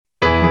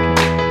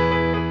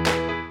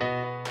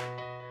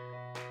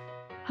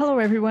Hello,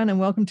 everyone, and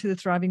welcome to the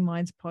Thriving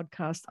Minds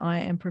podcast. I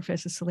am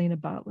Professor Selena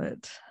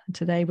Bartlett.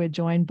 Today, we're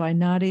joined by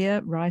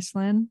Nadia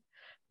Reislan,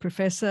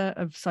 Professor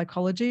of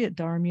Psychology at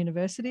Durham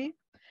University,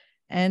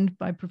 and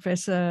by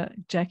Professor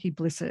Jackie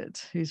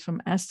Blissett, who's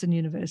from Aston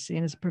University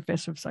and is a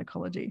Professor of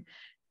Psychology.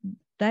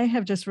 They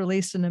have just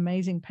released an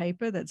amazing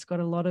paper that's got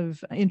a lot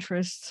of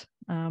interest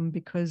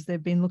because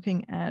they've been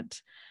looking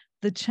at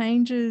the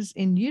changes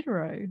in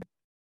utero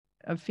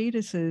of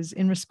fetuses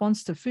in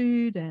response to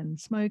food and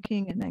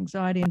smoking and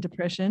anxiety and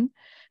depression.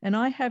 And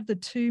I have the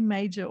two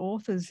major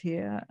authors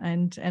here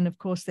and of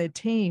course their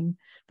team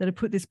that have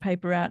put this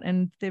paper out,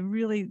 and they've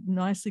really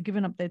nicely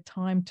given up their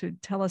time to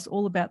tell us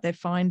all about their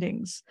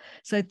findings.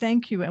 So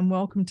thank you and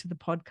welcome to the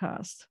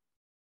podcast.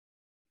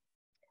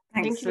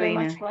 Thank you very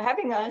much for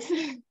having us.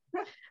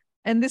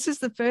 And this is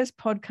the first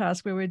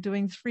podcast where we're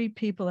doing three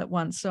people at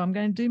once. So I'm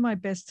going to do my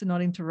best to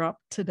not interrupt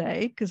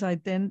today, because I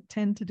then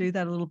tend to do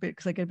that a little bit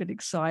because I get a bit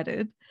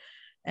excited.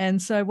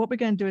 And so what we're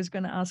going to do is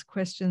going to ask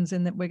questions,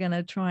 and that we're going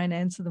to try and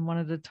answer them one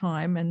at a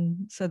time,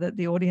 and so that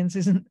the audience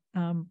isn't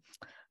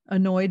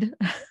annoyed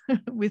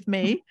with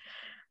me.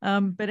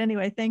 But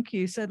anyway, thank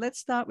you. So let's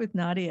start with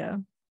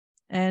Nadia.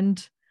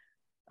 And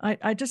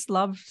I just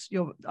love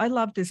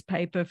this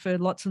paper for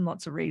lots and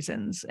lots of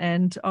reasons.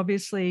 And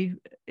obviously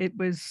it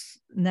was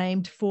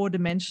named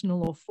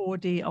 4-dimensional or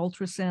 4D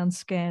ultrasound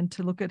scan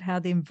to look at how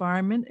the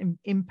environment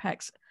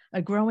impacts a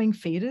growing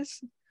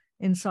fetus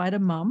inside a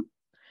mum.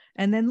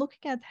 And then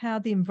looking at how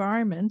the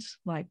environment,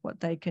 like what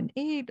they can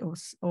eat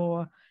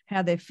or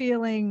how they're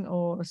feeling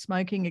or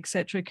smoking,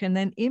 etc., can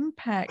then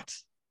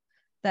impact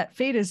that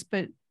fetus.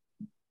 But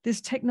this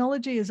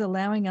technology is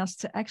allowing us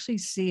to actually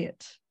see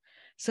it.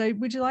 So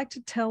would you like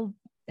to tell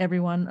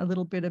everyone a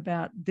little bit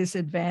about this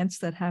advance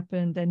that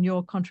happened and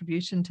your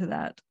contribution to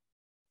that?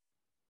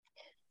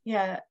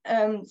 Yeah,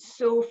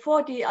 so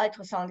 4D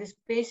ultrasound is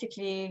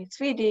basically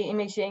 3D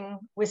imaging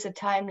with a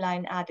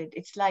timeline added.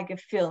 It's like a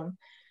film.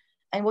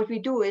 And what we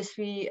do is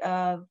we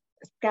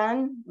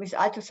scan with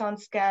ultrasound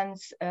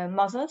scans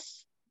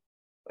mothers,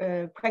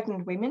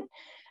 pregnant women,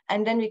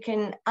 and then we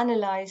can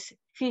analyze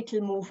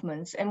fetal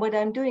movements. And what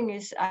I'm doing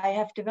is I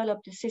have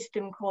developed a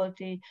system called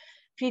the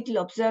Fetal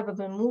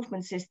Observable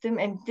Movement System.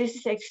 And this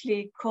is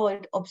actually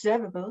called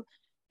observable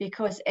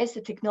because as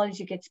the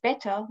technology gets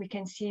better, we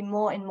can see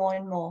more and more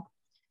and more.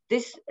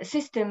 This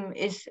system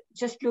is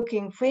just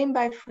looking frame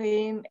by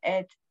frame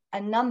at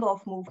a number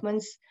of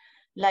movements.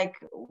 Like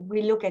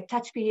we look at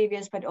touch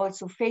behaviors, but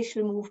also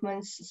facial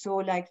movements. So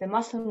like the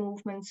muscle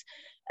movements.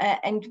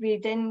 And we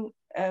then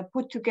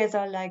put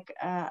together like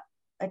a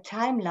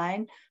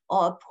timeline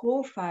or a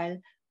profile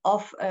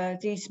of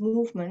these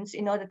movements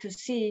in order to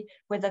see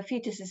whether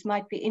fetuses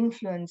might be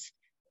influenced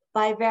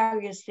by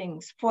various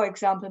things. For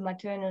example,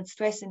 maternal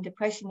stress and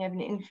depression have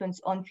an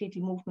influence on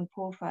fetal movement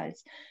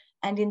profiles.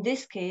 And in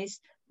this case,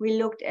 we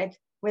looked at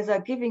whether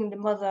giving the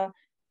mother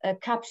a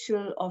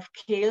capsule of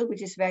kale,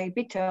 which is very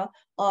bitter,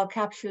 or a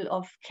capsule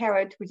of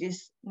carrot, which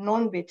is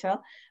non-bitter,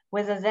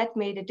 whether that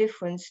made a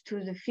difference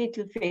to the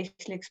fetal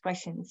facial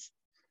expressions.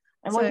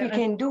 And what we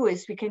can do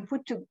is we can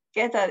put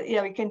together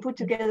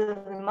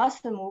the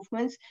muscle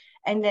movements,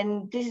 and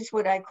then this is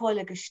what I call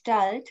a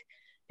gestalt,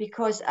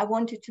 because I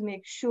wanted to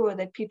make sure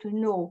that people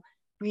know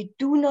we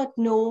do not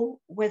know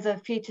whether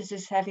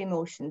fetuses have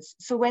emotions.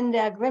 So when they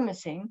are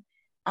grimacing,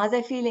 are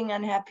they feeling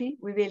unhappy?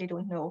 We really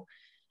don't know.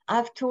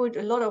 I've told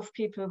a lot of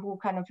people who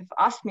kind of have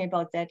asked me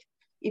about that.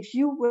 If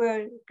you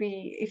were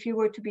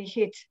to be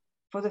hit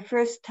for the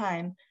first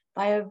time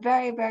by a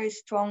very, very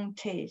strong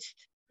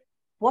taste,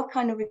 what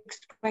kind of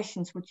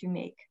expressions would you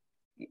make?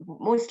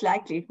 Most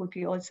likely it would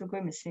be also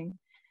grimacing.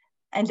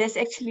 And there's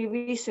actually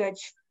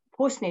research,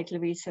 postnatal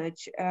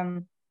research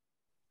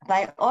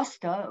by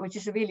Oster, which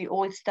is a really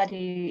old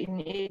study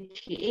in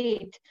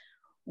 '88,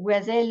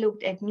 where they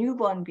looked at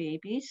newborn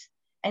babies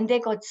and they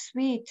got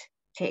sweet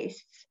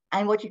tastes.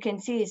 And what you can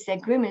see is they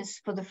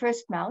grimace for the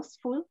first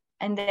mouthful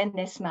and then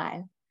they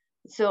smile.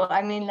 So,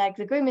 I mean, like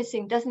the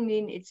grimacing doesn't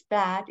mean it's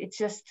bad. It's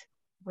just,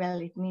 well,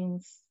 it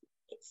means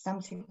it's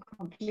something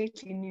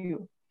completely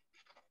new.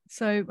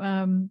 So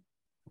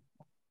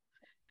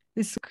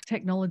this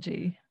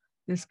technology,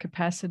 this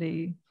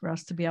capacity for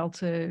us to be able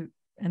to,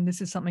 and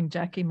this is something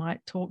Jackie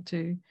might talk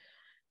to,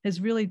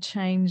 has really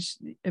changed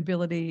the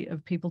ability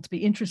of people to be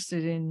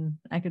interested in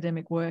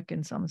academic work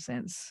in some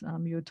sense.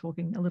 You were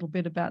talking a little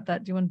bit about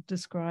that. Do you want to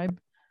describe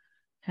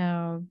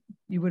how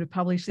you would have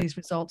published these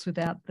results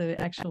without the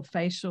actual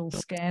facial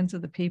scans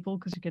of the people,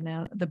 because you can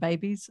now, the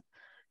babies,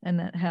 and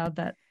how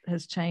that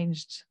has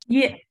changed?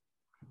 Yeah.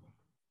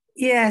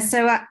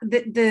 So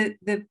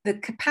the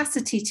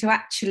capacity to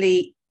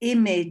actually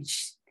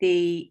image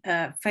the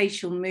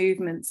facial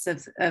movements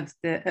of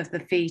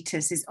the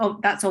fetus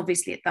that's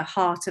obviously at the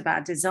heart of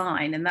our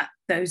design, and that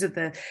those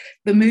are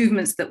the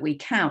movements that we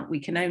count. We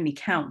can only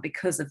count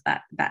because of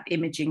that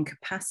imaging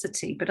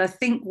capacity. But I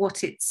think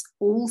what it's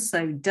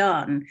also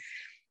done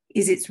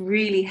is it's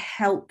really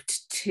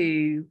helped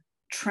to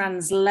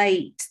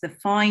translate the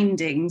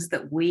findings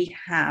that we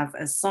have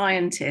as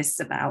scientists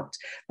about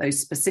those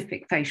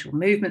specific facial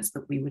movements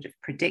that we would have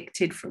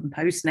predicted from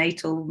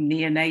postnatal,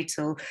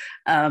 neonatal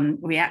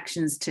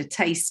reactions to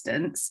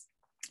tastants,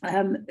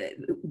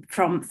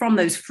 from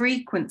those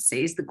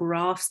frequencies, the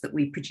graphs that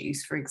we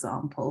produce, for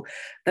example,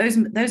 those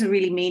are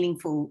really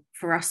meaningful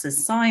for us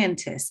as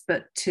scientists.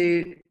 But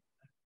to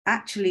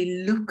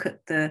actually look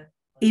at the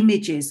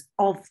images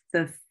of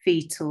the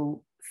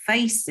fetal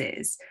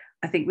faces,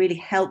 I think really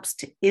helps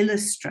to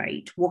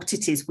illustrate what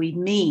it is we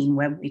mean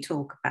when we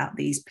talk about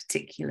these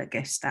particular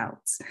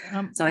gestalts.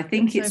 So I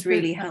think it's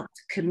really helped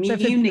to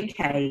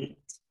communicate.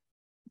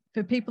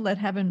 For people that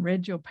haven't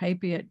read your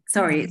paper yet.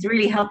 It's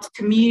really helped to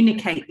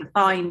communicate the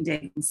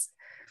findings.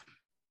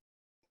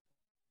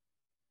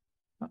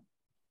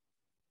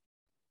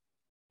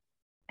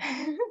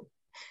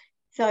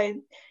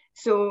 Sorry.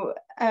 So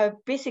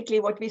basically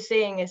what we're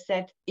saying is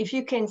that if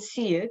you can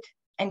see it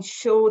and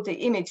show the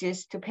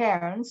images to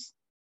parents,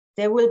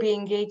 they will be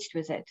engaged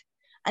with it.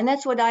 And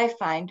that's what I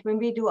find when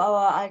we do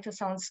our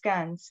ultrasound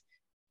scans.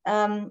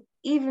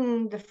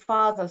 Even the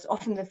fathers,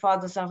 often the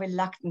fathers are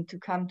reluctant to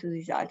come to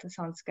these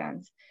ultrasound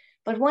scans.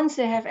 But once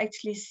they have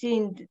actually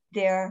seen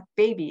their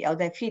baby or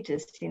their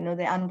fetus,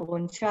 their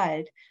unborn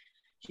child,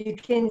 you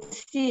can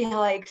see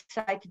how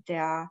excited they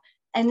are.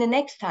 And the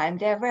next time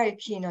they're very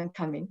keen on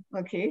coming,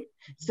 okay?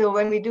 So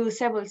when we do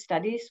several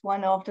studies,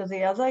 one after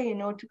the other,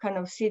 to kind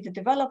of see the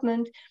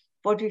development,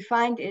 what we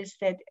find is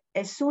that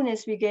as soon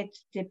as we get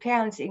the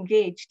parents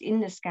engaged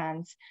in the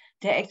scans,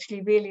 they're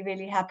actually really,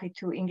 really happy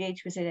to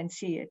engage with it and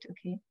see it,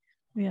 okay?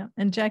 Yeah,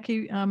 and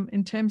Jackie,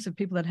 in terms of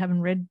people that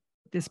haven't read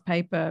this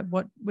paper,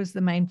 what was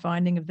the main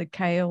finding of the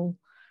kale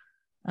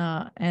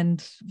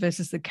and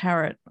versus the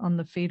carrot on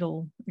the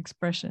fetal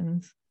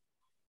expressions?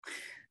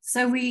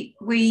 So we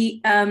were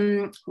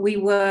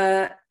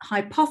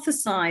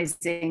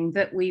hypothesizing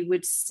that we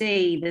would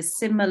see the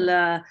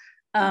similar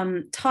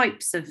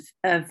types of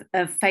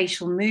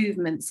facial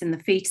movements in the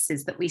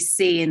fetuses that we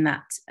see in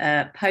that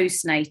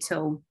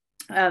postnatal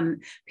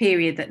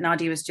period that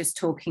Nadia was just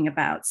talking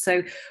about.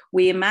 So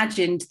we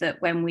imagined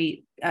that when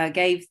we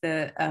gave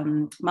the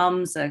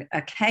mums a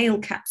kale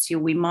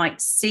capsule, we might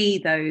see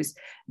those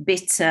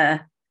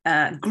bitter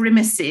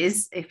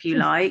grimaces, if you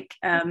like.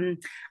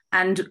 And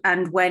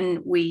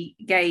when we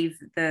gave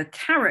the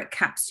carrot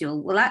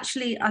capsule, well,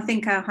 actually, I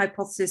think our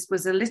hypothesis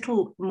was a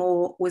little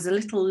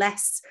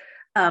less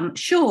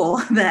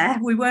sure there.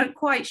 We weren't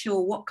quite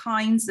sure what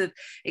kinds of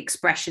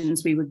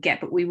expressions we would get,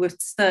 but we were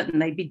certain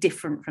they'd be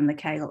different from the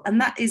kale. And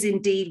that is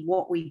indeed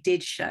what we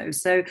did show.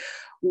 So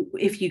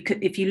if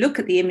you look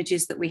at the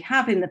images that we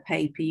have in the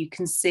paper, you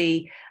can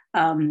see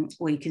from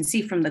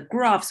the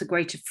graphs a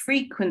greater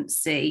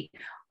frequency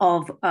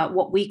of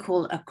what we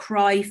call a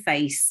cry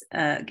face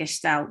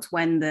gestalt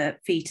when the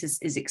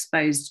fetus is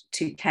exposed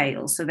to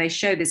kale. So they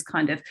show this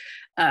kind of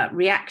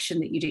reaction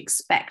that you'd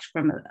expect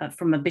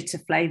from a bitter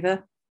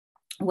flavour.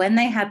 When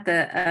they had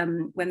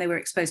when they were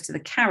exposed to the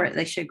carrot,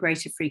 they show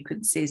greater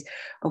frequencies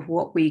of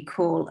what we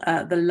call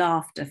the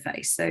laughter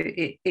face. So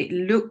it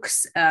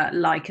looks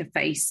like a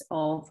face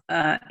of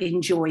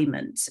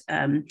enjoyment.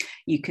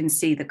 You can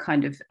see the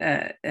kind of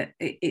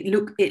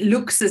it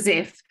looks as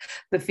if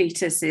the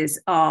fetuses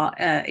are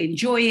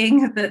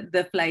enjoying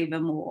the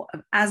flavour more.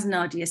 As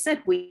Nadia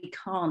said, we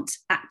can't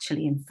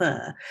actually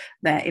infer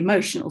their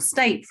emotional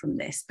state from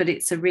this, but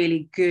it's a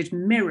really good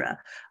mirror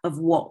of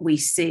what we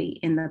see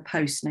in the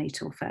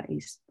postnatal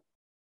phase.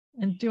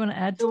 And do you want to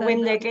add to that?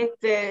 When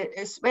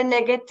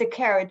they get the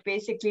carrot,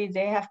 basically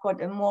they have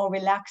got a more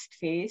relaxed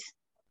face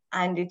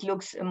and it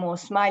looks a more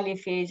smiley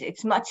face.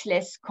 It's much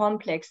less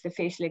complex, the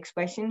facial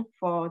expression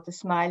for the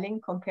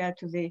smiling compared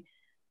to the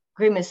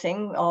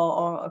grimacing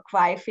or a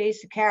cry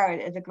face.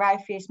 The cry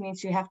face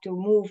means you have to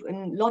move a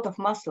lot of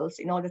muscles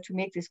in order to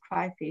make this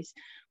cry face.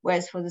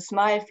 Whereas for the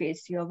smile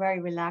face, you're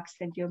very relaxed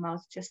and your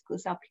mouth just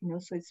goes up,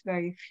 so it's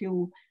very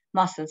few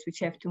muscles which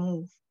have to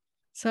move.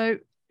 So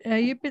are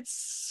you a bit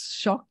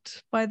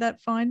shocked by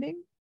that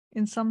finding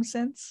in some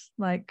sense?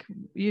 Like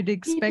you'd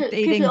expect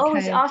eating people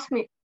always ask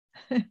me.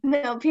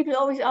 No, people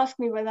always ask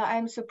me whether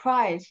I'm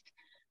surprised.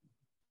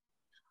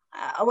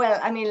 Well,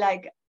 I mean,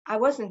 like I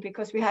wasn't,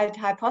 because we had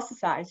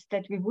hypothesized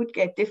that we would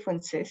get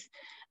differences.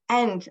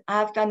 And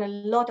I've done a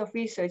lot of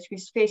research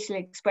with facial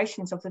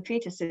expressions of the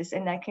fetuses,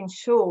 and I can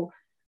show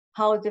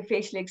how the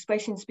facial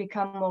expressions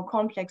become more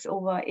complex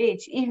over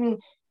age, even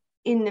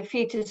in the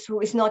fetus who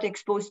is not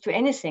exposed to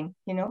anything,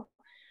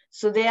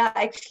 So they are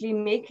actually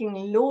making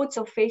loads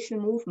of facial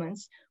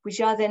movements,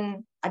 which are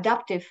then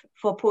adaptive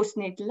for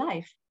postnatal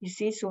life, you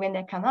see. So when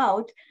they come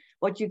out,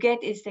 what you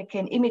get is they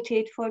can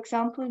imitate, for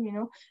example,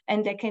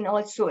 and they can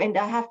also, and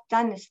I have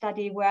done a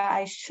study where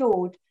I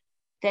showed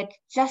that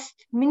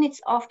just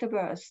minutes after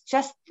birth,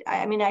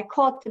 I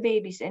caught the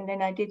babies and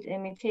then I did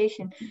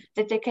imitation,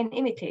 that they can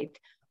imitate.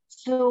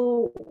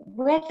 So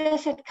where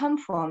does it come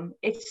from?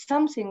 It's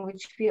something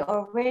which we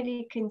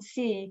already can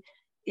see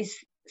is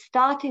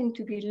starting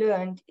to be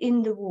learned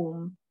in the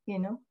womb,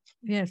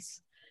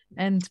 Yes.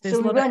 And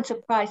so we weren't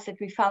surprised that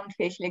we found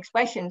facial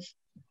expressions.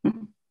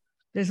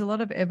 there's a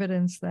lot of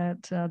evidence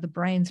that the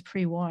brain's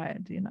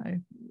pre-wired, you know,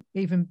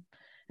 even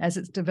as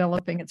it's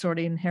developing, it's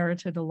already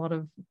inherited a lot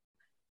of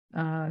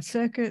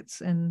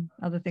circuits and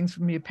other things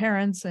from your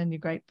parents and your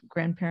great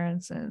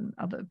grandparents and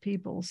other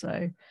people.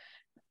 So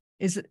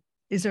is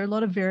there a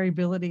lot of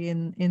variability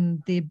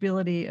in the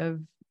ability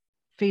of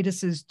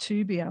fetuses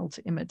to be able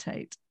to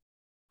imitate?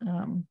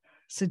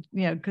 So,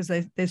 you know, because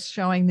they're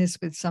showing this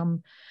with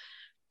some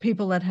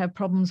people that have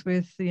problems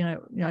with, you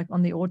know, like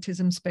on the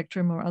autism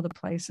spectrum or other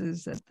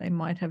places, that they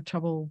might have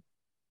trouble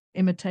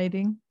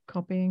imitating,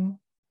 copying.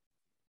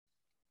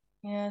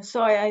 Yeah,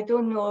 sorry, I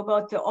don't know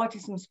about the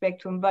autism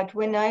spectrum, but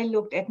when I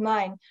looked at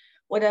mine,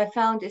 what I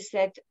found is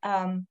that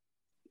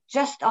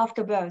just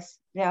after birth,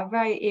 they are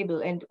very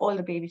able, and all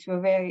the babies were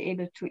very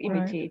able to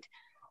imitate.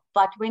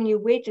 Right. But when you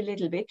wait a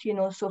little bit, you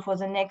know, so for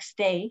the next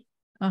day,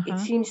 it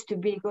seems to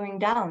be going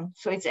down.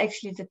 So it's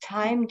actually the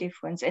time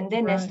difference. And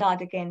then they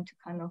start again to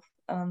kind of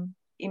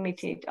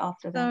imitate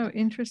after that. So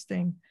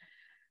interesting.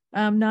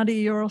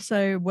 Nadia, you're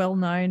also well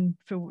known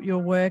for your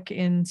work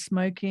in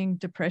smoking,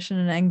 depression,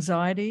 and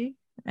anxiety.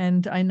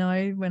 And I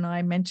know when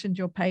I mentioned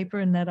your paper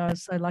and that I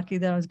was so lucky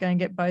that I was going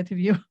to get both of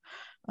you,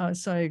 I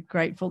was so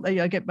grateful that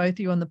I get both of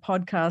you on the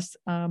podcast.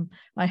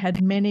 I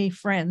had many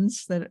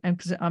friends that, and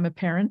because I'm a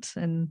parent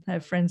and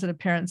have friends that are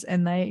parents,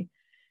 and they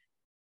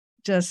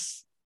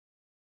just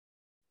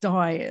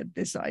die at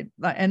this side,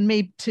 and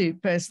me too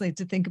personally,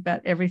 to think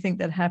about everything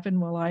that happened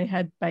while I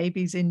had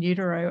babies in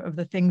utero, of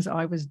the things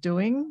I was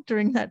doing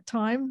during that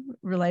time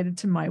related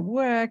to my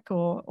work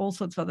or all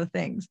sorts of other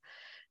things.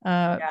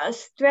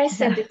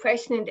 Stress and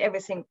depression and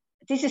everything.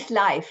 This is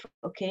life,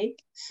 okay?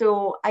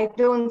 So I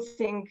don't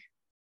think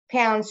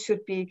parents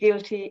should be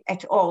guilty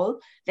at all.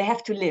 They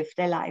have to live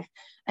their life.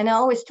 And I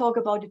always talk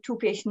about the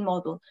two-patient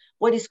model.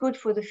 What is good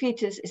for the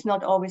fetus is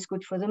not always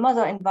good for the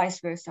mother, and vice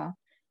versa.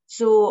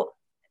 So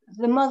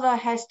the mother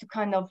has to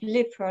kind of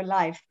live her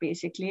life,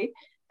 basically,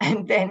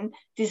 and then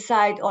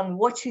decide on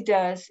what she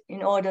does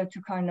in order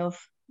to kind of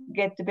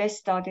get the best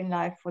start in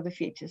life for the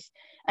fetus.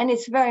 And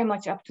it's very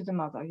much up to the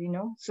mother, you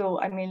know. So,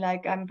 I mean,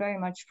 like, I'm very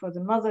much for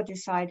the mother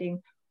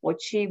deciding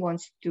what she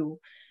wants to do.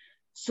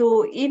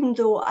 So even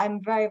though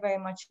I'm very, very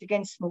much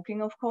against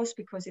smoking, of course,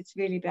 because it's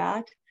really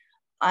bad,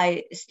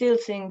 I still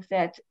think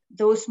that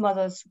those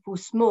mothers who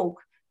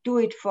smoke do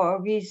it for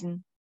a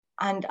reason.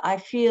 And I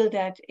feel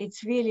that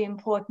it's really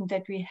important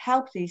that we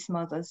help these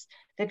mothers,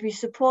 that we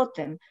support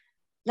them.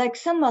 Like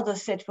some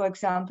mothers said, for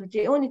example,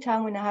 the only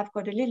time when I have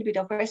got a little bit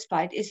of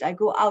respite is I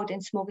go out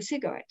and smoke a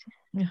cigarette.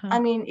 I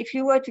mean, if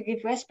you were to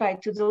give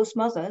respite to those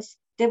mothers,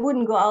 they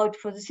wouldn't go out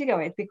for the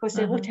cigarette because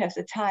they would have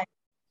the time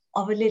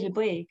of a little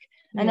break.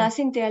 And I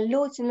think there are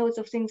loads and loads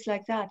of things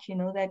like that, you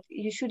know, that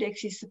you should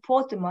actually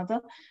support the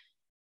mother.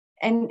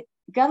 And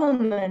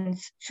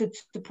governments should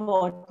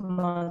support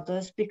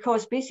mothers,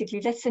 because basically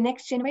that's the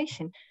next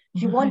generation.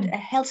 You want a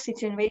healthy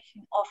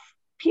generation of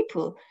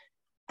people.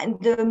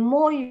 And the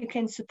more you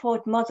can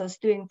support mothers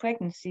during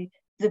pregnancy,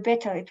 the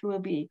better it will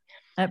be.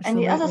 Absolutely. And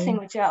the other thing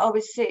which I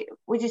always say,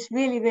 which is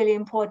really, really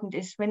important,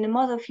 is when the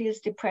mother feels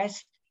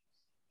depressed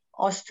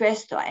or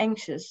stressed or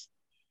anxious,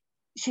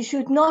 she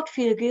should not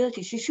feel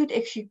guilty. She should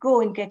actually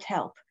go and get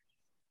help.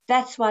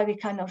 That's why we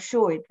kind of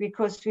show it,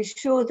 because we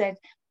show that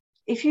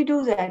if you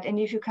do that and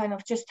if you kind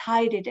of just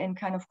hide it and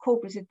kind of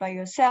cope with it by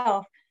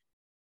yourself,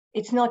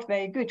 it's not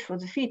very good for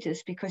the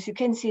fetus, because you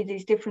can see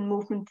these different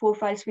movement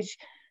profiles, which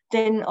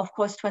then, of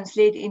course,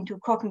 translate into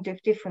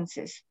cognitive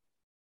differences.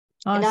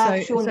 And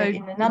I've shown that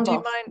in a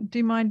number. Do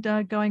you mind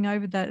going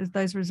over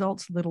those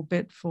results a little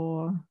bit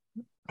for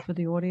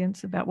the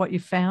audience about what you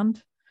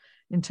found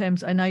in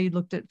terms? I know you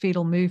looked at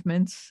fetal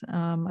movements.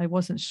 I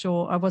wasn't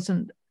sure. I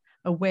wasn't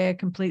aware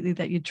completely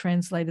that you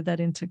translated that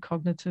into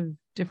cognitive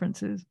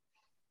differences.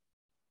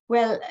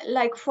 Well,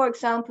 like, for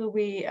example,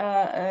 we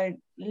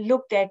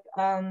looked at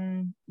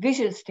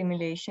visual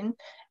stimulation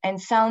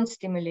and sound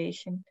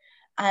stimulation.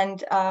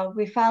 And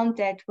we found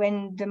that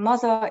when the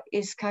mother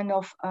is kind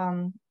of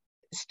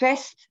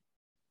stressed,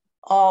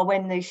 or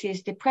when she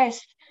is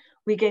depressed,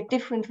 we get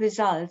different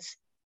results.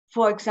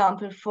 For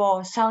example,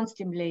 for sound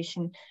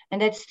stimulation,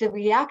 and that's the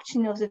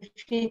reaction of the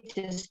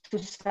fetus to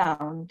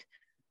sound,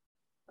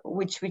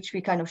 which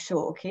we kind of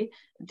show, okay?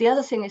 The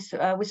other thing is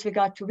with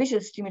regard to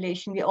visual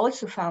stimulation, we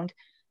also found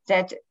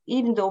that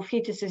even though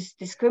fetuses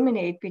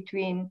discriminate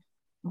between,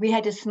 we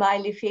had a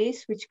smiley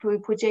face, which we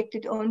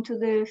projected onto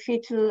the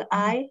fetal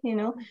eye, you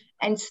know,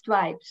 and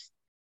stripes.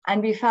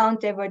 And we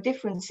found there were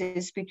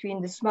differences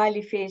between the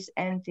smiley face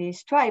and the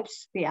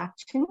stripes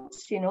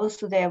reactions, you know,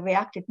 so they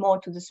reacted more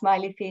to the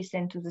smiley face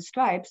than to the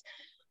stripes,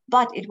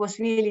 but it was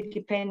really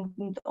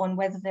dependent on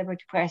whether they were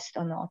depressed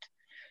or not.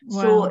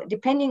 Wow. So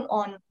depending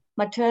on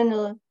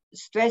maternal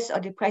stress or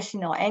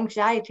depression or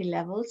anxiety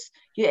levels,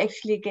 you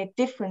actually get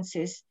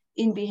differences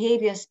in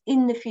behaviors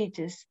in the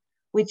fetus,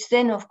 which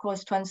then, of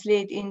course,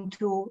 translate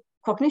into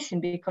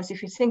cognition, because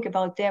if you think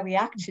about their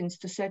reactions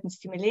to certain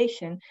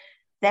stimulation,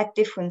 that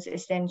difference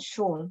is then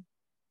shown.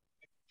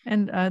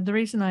 And the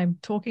reason I'm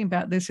talking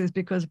about this is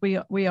because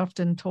we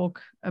often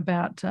talk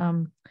about,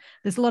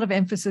 there's a lot of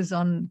emphasis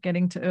on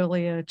getting to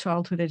earlier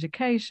childhood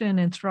education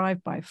and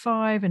Thrive by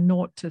 5 and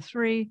 0 to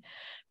 3.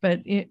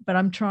 But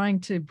I'm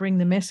trying to bring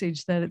the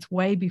message that it's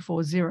way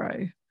before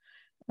 0.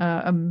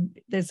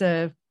 There's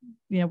a,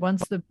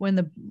 as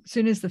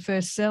soon as the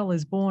first cell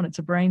is born, it's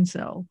a brain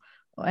cell.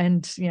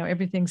 And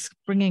everything's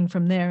springing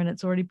from there, and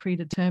it's already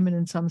predetermined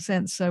in some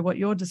sense. So what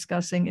you're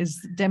discussing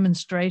is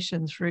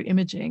demonstration through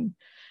imaging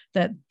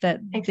that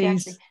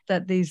exactly.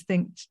 these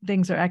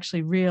things are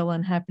actually real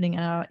and happening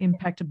and are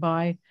impacted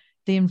by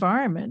the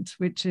environment,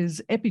 which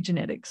is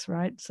epigenetics,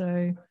 right?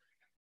 So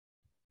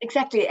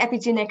exactly,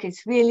 epigenetics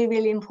is really,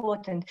 really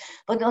important.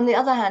 But on the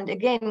other hand,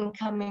 again,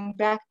 coming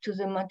back to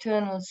the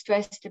maternal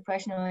stress,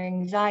 depression, or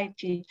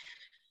anxiety,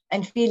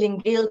 and feeling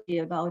guilty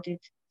about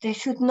it, they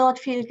should not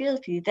feel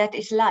guilty. That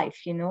is life,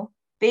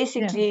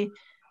 Basically,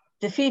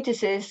 the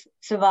fetuses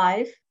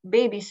survive,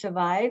 babies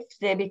survive,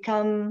 they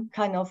become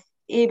kind of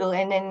able,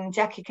 and then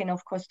Jackie can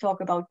of course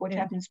talk about what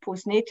happens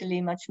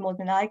postnatally much more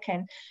than I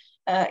can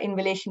in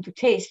relation to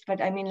taste.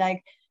 But I mean,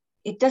 like,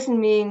 it doesn't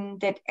mean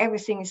that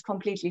everything is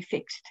completely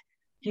fixed.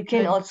 You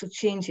can also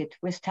change it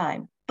with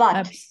time.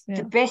 But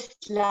the best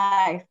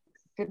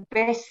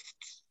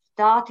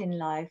start in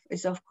life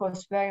is of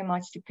course very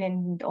much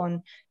dependent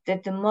on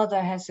that the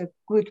mother has a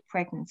good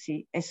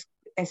pregnancy, as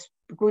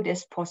good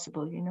as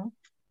possible,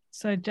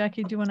 So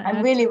Jackie, do you want to add?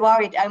 I'm really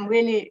worried. I'm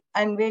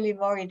really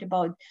worried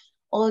about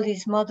all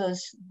these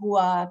mothers who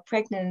are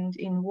pregnant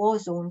in war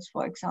zones,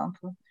 for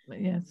example.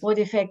 Yes. What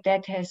effect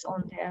that has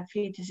on their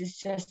fetus is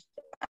just,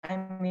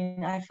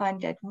 I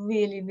find that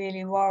really,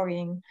 really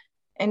worrying.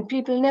 And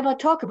people never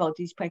talk about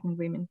these pregnant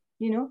women,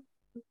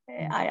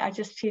 I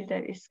just feel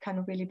that it's kind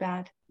of really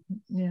bad.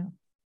 Yeah.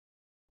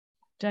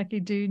 Jackie,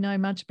 do you know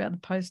much about the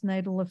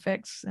postnatal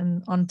effects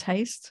and on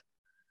taste?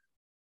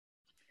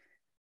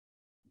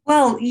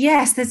 Well,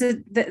 yes,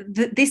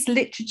 this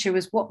literature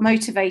was what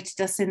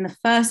motivated us in the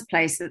first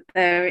place, that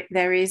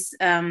there is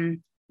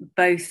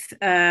both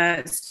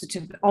sort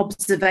of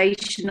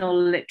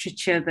observational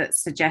literature that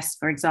suggests,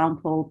 for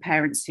example,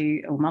 parents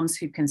or mums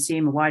who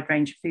consume a wide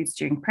range of foods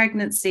during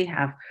pregnancy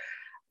have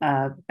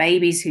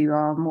babies who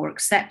are more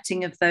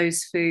accepting of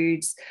those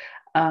foods.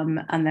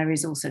 And there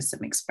is also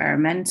some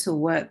experimental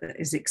work that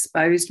has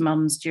exposed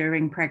mums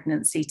during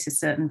pregnancy to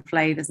certain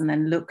flavours and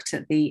then looked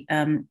at the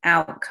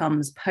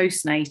outcomes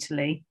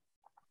postnatally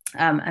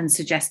and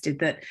suggested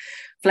that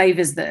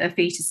flavours that a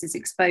fetus is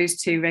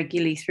exposed to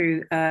regularly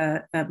through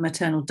a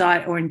maternal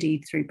diet or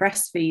indeed through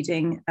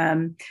breastfeeding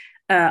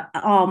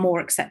are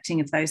more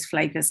accepting of those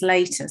flavours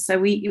later. So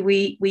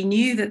we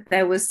knew that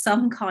there was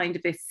some kind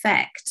of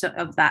effect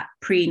of that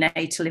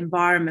prenatal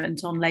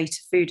environment on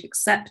later food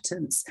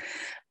acceptance.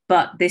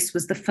 But this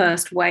was the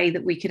first way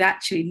that we could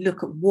actually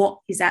look at what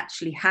is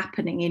actually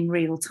happening in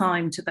real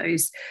time to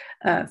those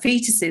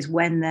fetuses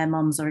when their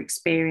mums are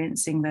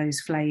experiencing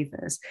those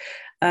flavours.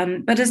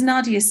 But as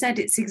Nadia said,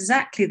 it's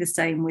exactly the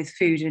same with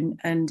food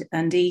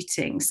and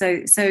eating.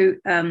 So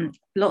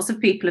lots of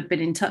people have been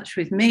in touch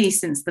with me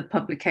since the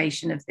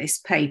publication of this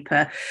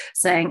paper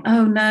saying,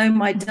 oh no,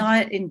 my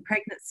diet in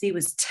pregnancy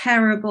was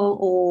terrible.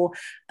 Or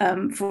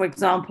for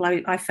example,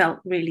 I felt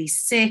really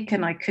sick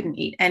and I couldn't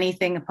eat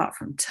anything apart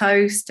from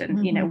toast.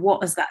 And,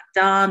 what has that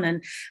done?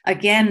 And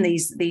again,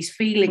 these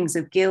feelings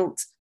of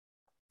guilt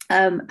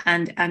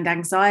and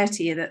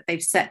anxiety that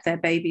they've set their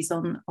babies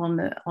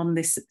on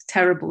this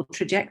terrible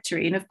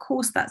trajectory. And of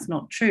course, that's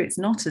not true. It's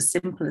not as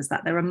simple as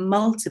that. There are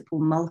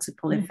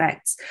multiple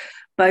effects,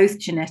 both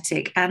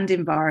genetic and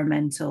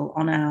environmental,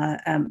 on our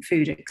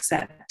food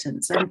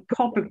acceptance. And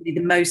probably the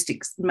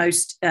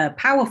most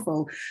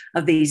powerful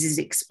of these is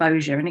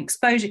exposure. And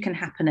exposure can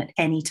happen at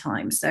any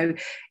time. So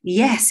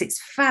yes,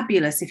 it's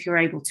fabulous if you're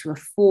able to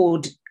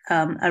afford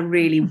a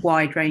really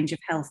wide range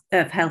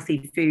of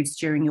healthy foods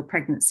during your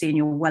pregnancy and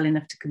you're well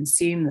enough to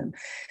consume them.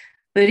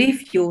 But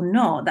if you're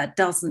not, that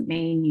doesn't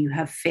mean you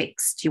have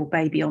fixed your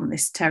baby on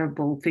this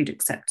terrible food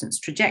acceptance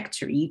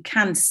trajectory. You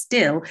can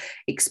still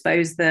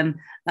expose them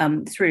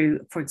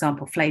through, for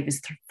example,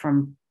 flavours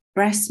from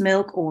breast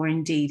milk, or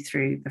indeed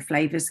through the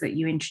flavours that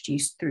you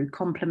introduce through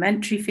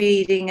complementary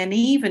feeding. And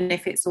even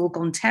if it's all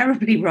gone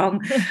terribly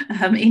wrong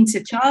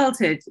into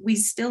childhood, we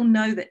still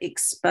know that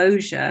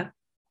exposure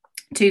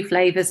to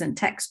flavours and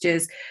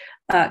textures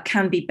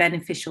can be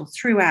beneficial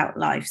throughout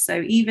life.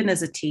 So even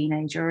as a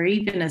teenager or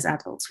even as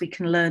adults, we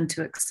can learn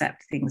to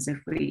accept things if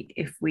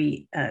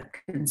we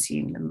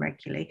consume them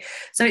regularly.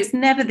 So it's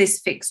never this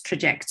fixed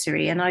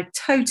trajectory. And I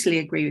totally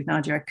agree with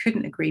Nadia. I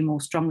couldn't agree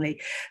more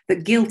strongly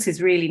that guilt is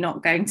really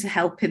not going to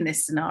help in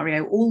this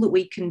scenario. All that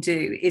we can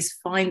do is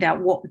find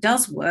out what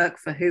does work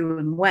for who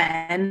and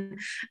when,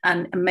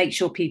 and make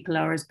sure people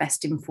are as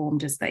best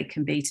informed as they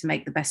can be to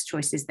make the best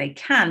choices they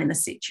can in the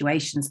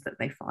situations that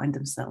they find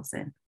themselves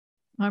in.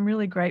 I'm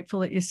really grateful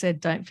that you said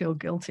don't feel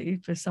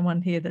guilty, for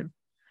someone here that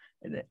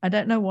I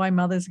don't know why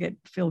mothers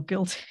feel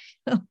guilty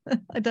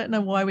I don't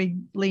know why we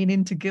lean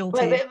into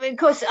guilty. Well,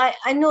 because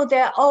I know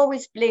they're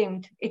always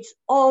blamed. It's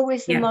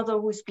always the mother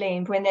who's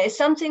blamed. When there is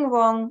something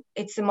wrong,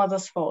 it's the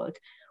mother's fault,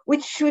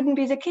 which shouldn't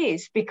be the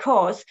case,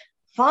 because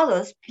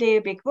fathers play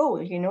a big role.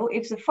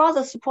 If the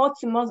father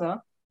supports the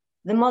mother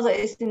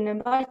is in a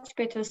much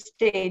better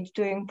state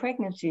during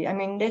pregnancy. I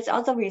mean, there's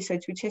other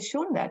research which has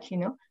shown that,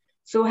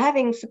 So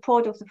having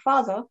support of the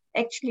father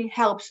actually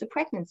helps the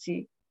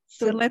pregnancy.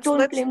 So let's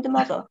blame the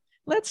mother.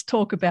 Let's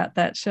talk about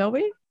that, shall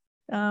we?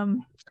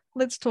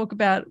 Let's talk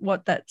about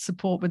what that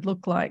support would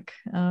look like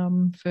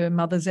for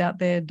mothers out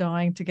there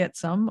dying to get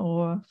some,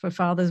 or for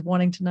fathers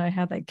wanting to know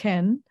how they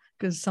can,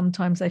 because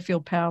sometimes they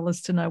feel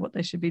powerless to know what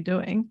they should be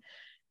doing.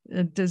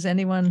 Does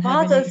anyone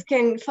fathers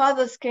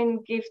can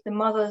give the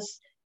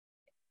mothers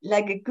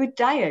like a good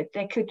diet?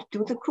 They could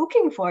do the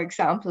cooking, for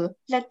example.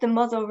 Let the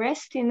mother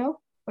rest,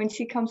 when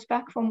she comes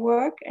back from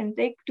work, and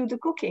they do the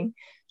cooking.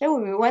 That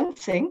would be one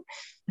thing.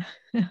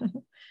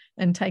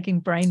 And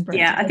taking brain breaks.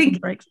 Yeah, I think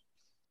breaks.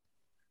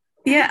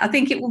 Yeah, I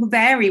think it will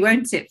vary,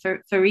 won't it,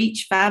 for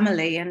each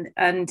family, and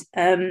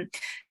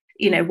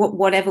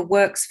whatever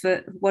works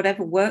for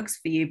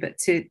you. But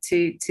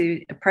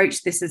to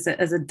approach this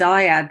as a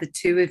dyad, the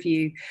two of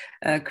you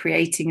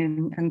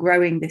creating and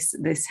growing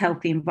this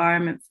healthy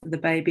environment for the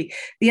baby.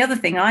 The other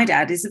thing I'd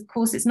add is, of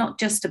course, it's not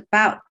just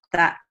about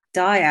that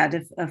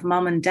dyad of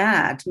mum and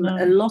dad.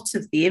 A lot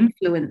of the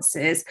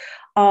influences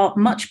are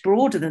much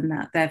broader than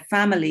that. They're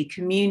family,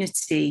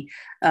 community,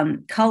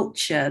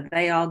 culture.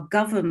 They are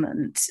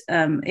government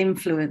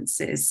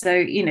influences. So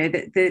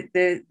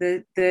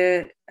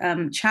the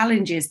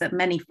challenges that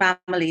many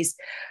families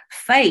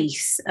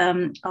face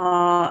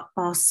are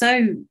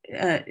so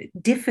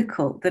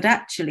difficult that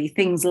actually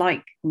things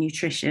like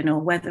nutrition, or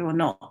whether or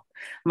not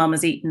mum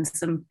has eaten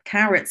some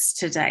carrots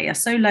today, are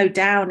so low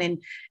down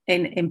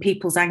in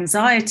people's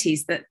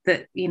anxieties that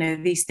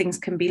these things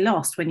can be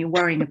lost when you're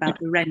worrying about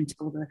the rent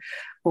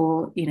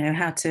or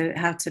how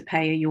to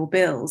pay your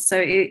bills.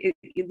 So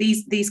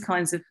these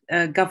kinds of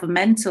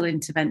governmental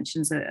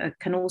interventions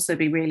can also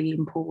be really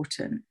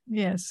important.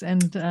 Yes,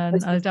 and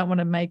I don't want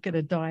to make it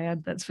a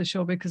dyad, that's for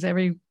sure, because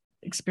every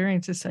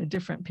experience is so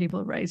different. People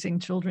are raising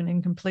children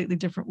in completely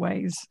different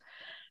ways.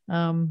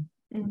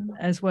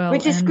 As well,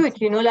 which is good,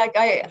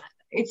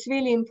 it's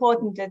really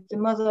important that the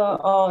mother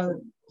or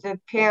the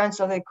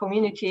parents or the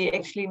community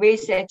actually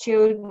raise their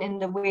children in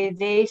the way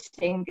they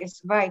think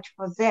is right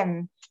for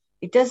them.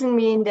 It doesn't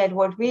mean that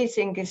what we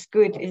think is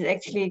good is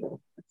actually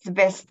the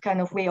best kind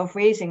of way of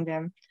raising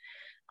them.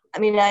 I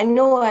mean, I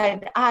know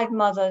I had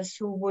mothers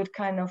who would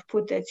kind of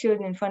put their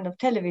children in front of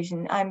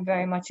television. I'm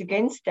very much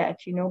against that,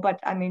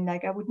 but I mean, I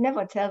would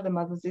never tell the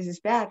mothers this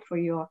is bad for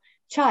your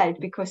child,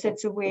 because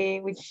that's a way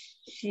which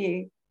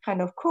she kind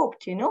of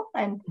coped, and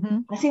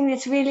I think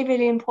it's really,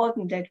 really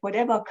important that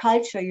whatever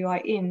culture you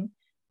are in,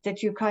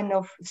 that you kind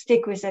of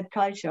stick with that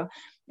culture.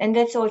 And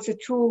that's also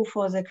true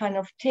for the kind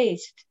of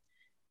taste,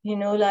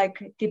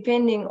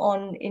 depending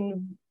on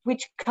in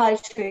which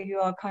culture you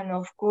are kind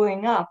of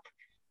growing up,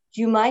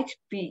 you might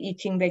be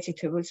eating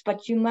vegetables,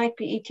 but you might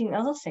be eating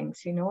other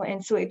things,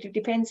 and so it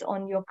depends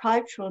on your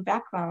cultural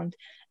background.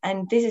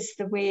 And this is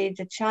the way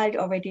the child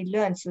already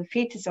learns, the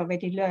fetus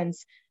already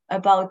learns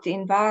about the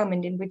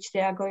environment in which they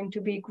are going to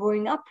be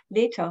growing up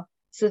later.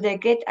 So they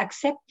get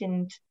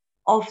acceptance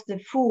of the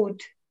food,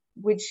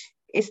 which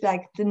is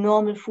like the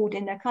normal food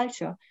in their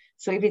culture.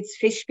 So if it's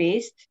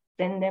fish-based,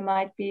 then they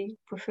might be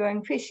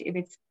preferring fish. If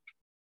it's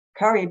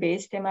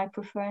curry-based, they might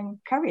prefer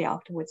curry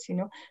afterwards,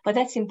 But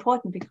that's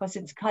important because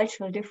it's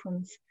cultural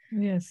difference.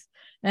 Yes.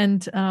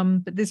 And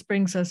but this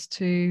brings us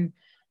to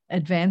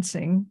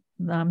advancing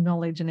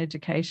knowledge and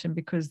education,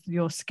 because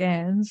your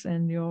scans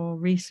and your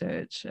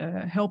research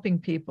are helping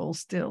people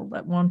still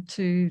that want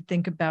to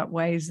think about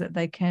ways that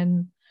they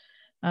can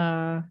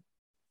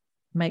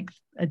make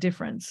a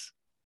difference,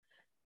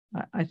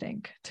 I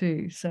think,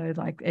 too. So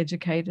like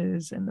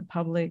educators and the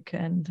public,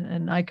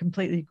 and I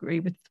completely agree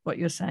with what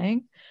you're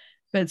saying,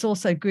 but it's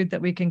also good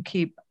that we can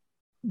keep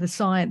the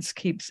science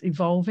keeps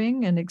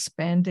evolving and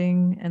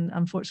expanding, and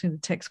unfortunately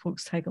the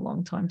textbooks take a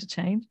long time to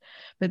change,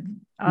 but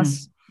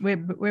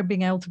we're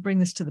being able to bring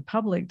this to the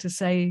public to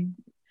say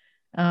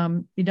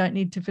you don't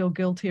need to feel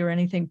guilty or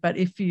anything, but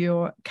if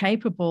you're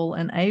capable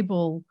and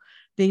able,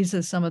 these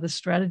are some of the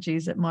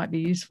strategies that might be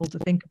useful to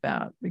think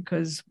about,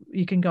 because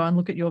you can go and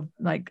look at your,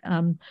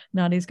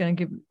 Nadia's going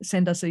to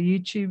send us a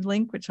YouTube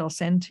link, which I'll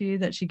send to you,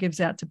 that she gives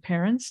out to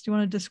parents. Do you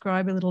want to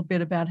describe a little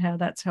bit about how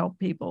that's helped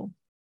people?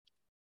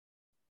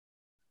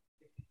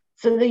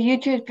 So the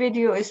YouTube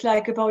video is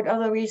like about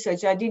other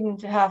research. I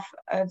didn't have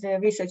the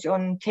research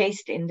on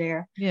taste in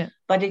there,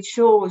 but it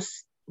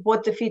shows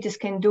what the fetus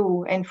can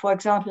do. And for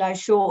example, I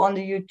show on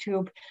the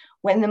YouTube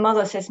when the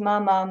mother says "ma,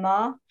 ma,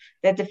 ma,"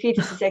 that the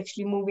fetus is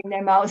actually moving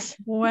their mouth.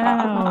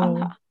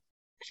 Wow.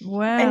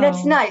 Wow. And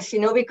that's nice,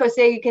 because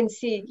there you can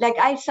see, like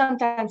I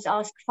sometimes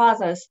ask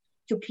fathers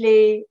to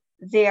play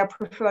their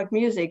preferred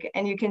music,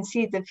 and you can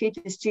see the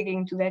fetus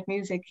jigging to that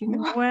music,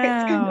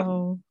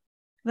 Wow.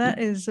 That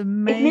is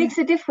amazing. It makes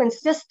a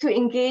difference just to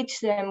engage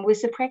them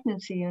with the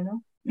pregnancy,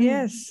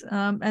 Yes.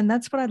 And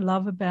that's what I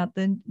love about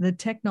the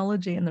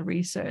technology and the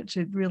research.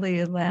 It really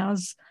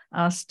allows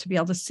us to be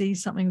able to see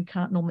something we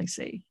can't normally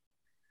see,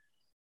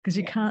 because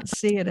you can't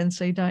see it, and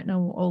so you don't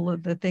know all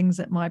of the things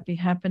that might be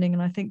happening.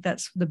 And I think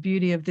that's the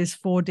beauty of this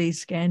 4D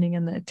scanning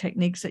and the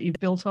techniques that you've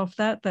built off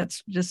that.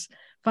 That's just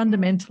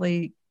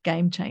fundamentally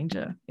game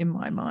changer in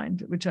my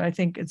mind, which I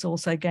think it's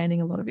also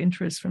gaining a lot of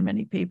interest from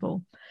many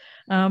people.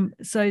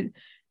 So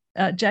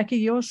Jackie,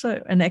 you're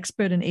also an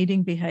expert in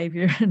eating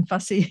behavior and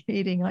fussy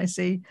eating, I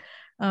see.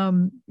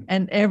 And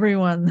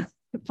everyone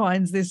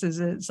finds this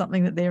as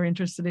something that they're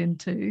interested in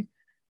too.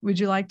 Would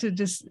you like to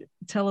just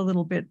tell a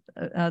little bit,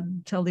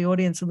 tell the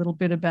audience a little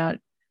bit about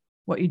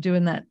what you do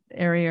in that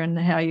area and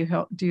how you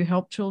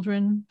help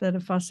children that are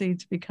fussy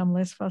to become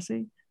less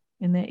fussy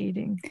in their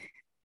eating?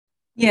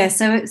 Yeah,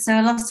 so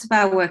a lot of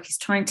our work is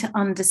trying to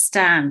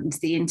understand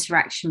the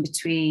interaction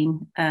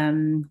between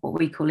what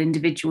we call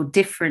individual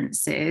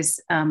differences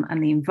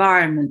and the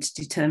environment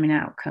to determine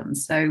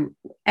outcomes. So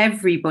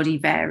everybody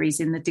varies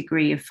in the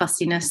degree of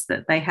fussiness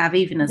that they have.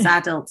 Even as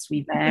adults,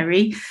 we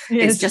vary.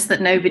 Yes. It's just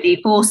that nobody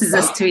forces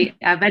us to eat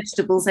our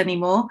vegetables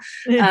anymore.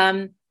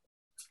 Yeah.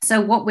 So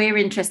what we're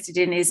interested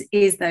in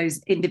is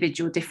those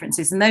individual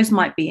differences, and those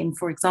might be in,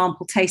 for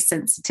example, taste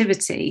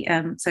sensitivity.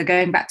 So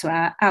going back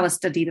to our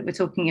study that we're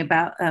talking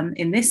about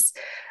in this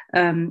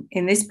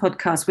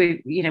podcast,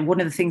 one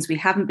of the things we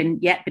haven't been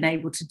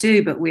able to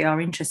do, but we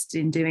are interested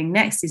in doing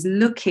next, is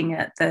looking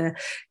at the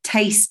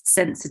taste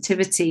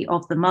sensitivity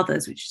of the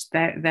mothers, which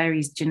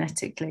varies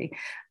genetically,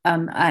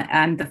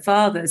 and the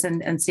fathers,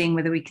 and seeing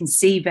whether we can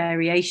see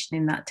variation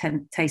in that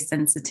taste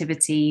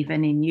sensitivity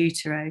even in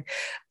utero.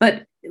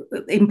 But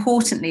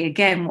importantly,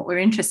 again, what we're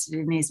interested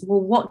in is,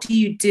 well, what do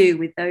you do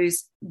with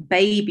those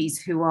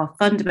babies who are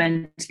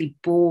fundamentally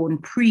born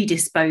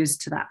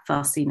predisposed to that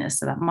fussiness?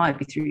 So that might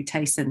be through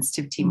taste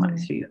sensitivity, might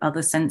be through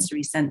other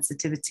sensory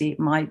sensitivity, it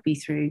might be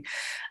through,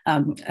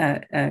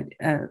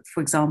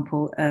 for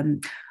example,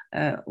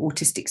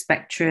 autistic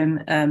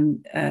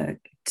spectrum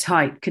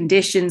type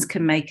conditions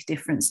can make a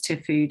difference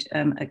to food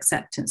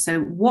acceptance.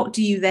 So what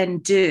do you then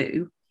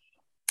do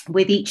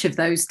with each of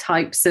those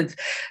types of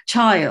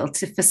child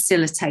to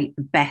facilitate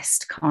the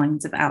best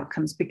kinds of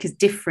outcomes? Because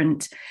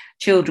different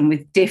children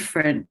with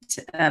different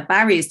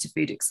barriers to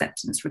food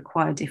acceptance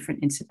require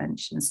different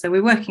interventions. So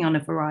we're working on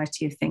a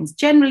variety of things.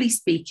 Generally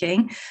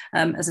speaking,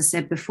 as I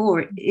said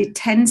before, it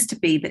tends to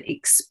be that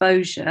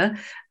exposure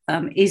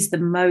is the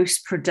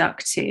most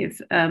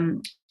productive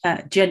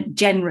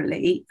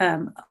generally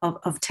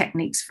of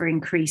techniques for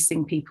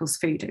increasing people's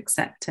food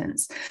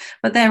acceptance.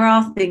 But there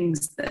are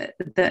things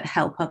that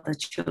help other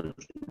children.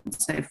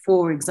 So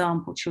for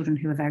example, children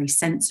who are very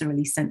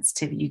sensorily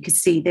sensitive, you could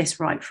see this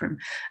right from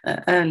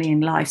early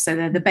in life. So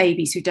they're the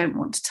babies who don't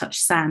want to touch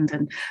sand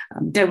and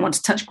don't want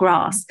to touch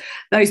grass.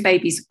 Those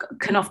babies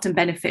can often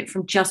benefit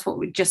from just what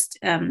we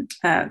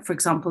for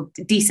example,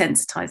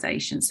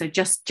 desensitization. So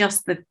just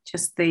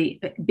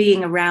the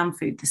being around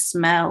food, the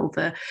smell,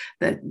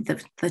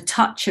 the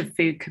touch of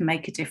food can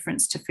make a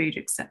difference to food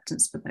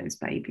acceptance for those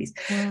babies.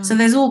 Wow. So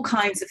there's all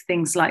kinds of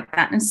things like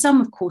that. And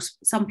some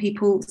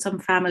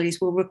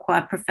families will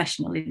require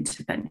professional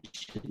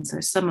intervention. So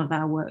some of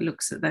our work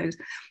looks at those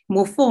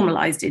more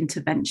formalized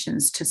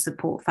interventions to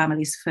support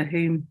families for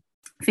whom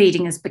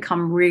feeding has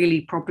become really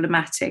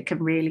problematic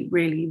and really,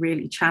 really,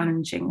 really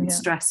challenging and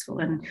stressful.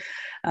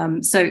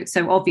 And so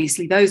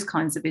obviously those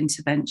kinds of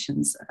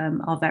interventions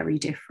are very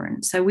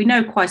different. So we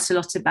know quite a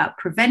lot about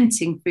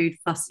preventing food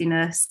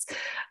fussiness,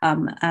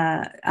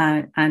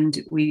 and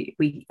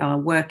we are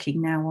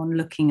working now on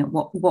looking at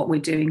what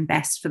we're doing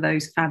best for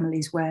those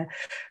families where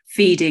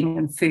feeding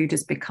and food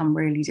has become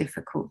really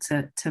difficult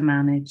to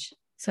manage.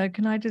 So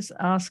can I just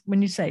ask,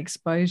 when you say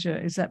exposure,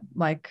 is that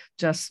like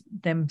just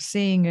them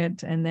seeing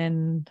it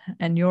and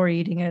you're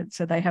eating it,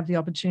 so they have the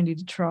opportunity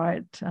to try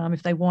it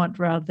if they want,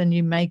 rather than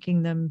you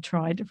making them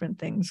try different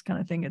things kind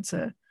of thing? It's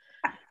a...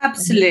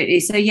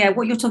 Absolutely. So yeah,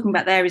 what you're talking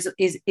about there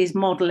is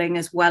modeling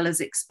as well as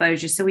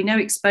exposure. So we know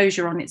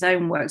exposure on its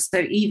own works.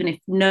 So even if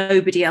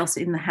nobody else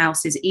in the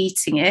house is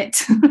eating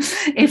it,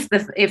 if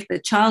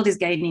the child is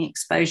gaining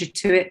exposure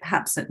to it,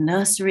 perhaps at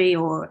nursery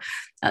or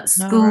at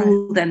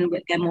school, then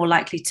they're more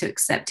likely to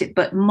accept it.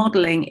 But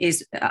modeling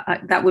is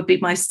that would be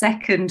my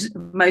second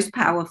most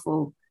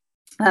powerful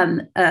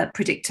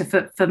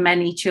predictor for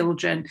many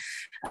children.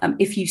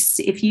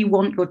 If you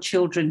want your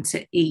children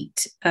to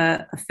eat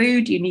a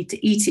food, you need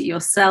to eat it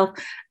yourself.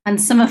 And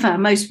some of our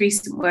most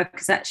recent work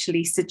has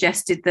actually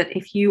suggested that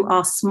if you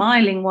are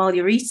smiling while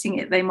you're eating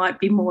it, they might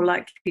be more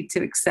likely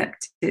to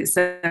accept it.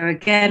 So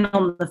again,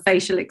 on the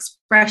facial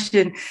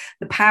expression,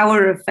 the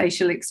power of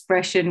facial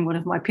expression, one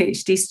of my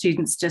PhD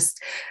students just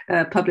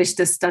published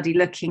a study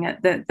looking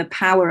at the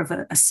power of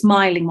a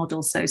smiling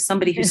model. So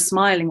somebody who's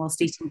smiling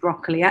whilst eating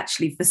broccoli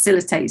actually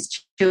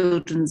facilitates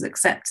children's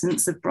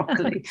acceptance of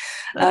broccoli.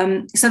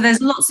 So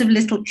there's lots of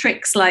little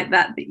tricks like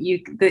that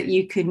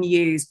you can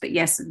use. But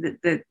yes,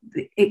 the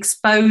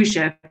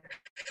exposure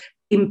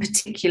in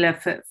particular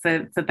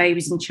for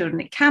babies and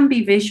children. It can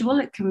be visual,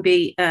 it can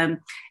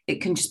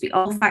just be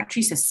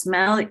olfactory, so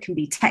smell, it can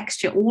be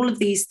texture. All of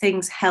these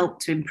things help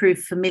to improve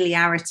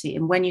familiarity.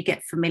 And when you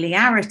get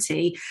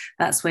familiarity,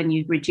 that's when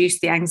you reduce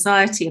the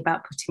anxiety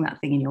about putting that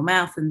thing in your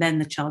mouth, and then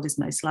the child is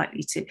most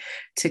likely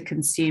to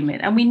consume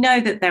it. And we know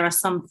that there are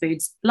some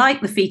foods,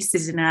 like the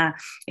fetuses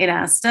in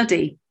our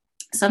study,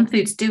 some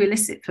foods do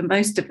elicit for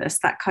most of us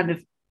that kind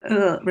of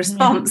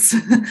response,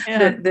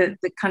 yeah. the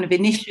kind of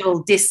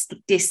initial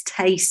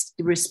distaste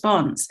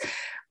response,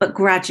 but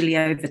gradually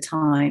over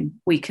time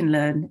we can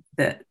learn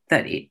that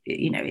it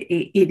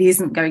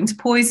isn't going to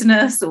poison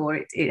us,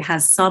 or it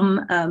has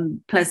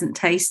some pleasant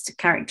taste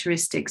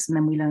characteristics, and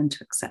then we learn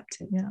to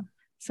accept it. Yeah.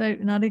 So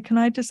Nadia, can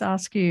I just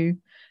ask you,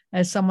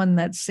 as someone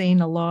that's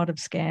seen a lot of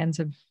scans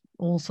of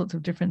all sorts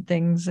of different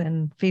things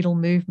and fetal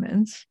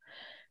movements,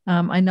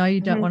 I know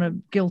you don't want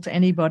to guilt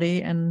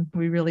anybody, and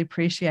we really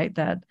appreciate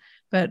that.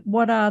 But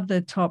what are the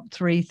top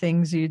 3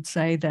 things you'd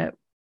say that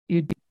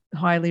you'd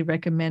highly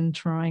recommend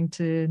trying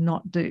to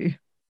not do?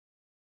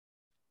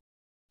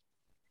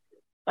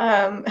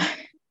 I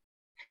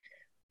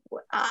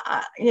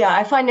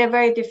find it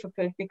very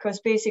difficult,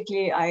 because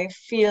basically I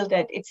feel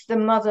that it's the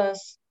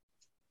mother's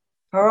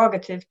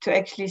prerogative to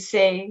actually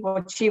say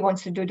what she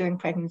wants to do during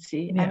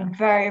pregnancy. Yeah. I'm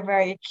very,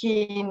 very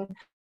keen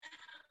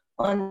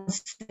on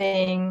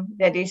saying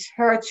that is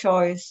her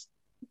choice.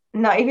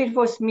 Now, if it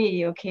was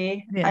me,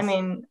 okay, yes. I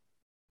mean,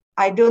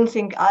 I don't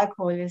think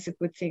alcohol is a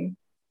good thing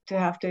to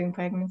have during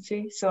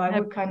pregnancy. So I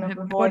would kind of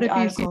avoid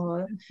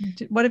alcohol.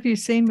 What have you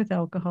seen with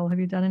alcohol? Have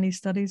you done any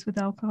studies with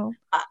alcohol?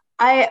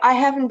 I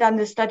haven't done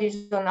the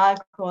studies on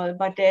alcohol,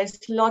 but there's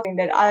a lot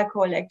that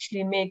alcohol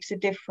actually makes a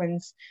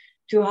difference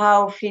to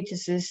how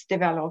fetuses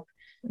develop.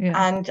 Yeah.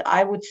 And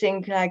I would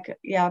think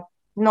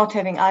not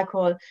having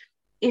alcohol,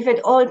 if at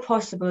all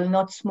possible,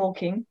 not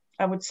smoking,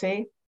 I would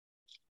say,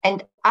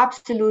 and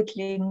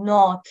absolutely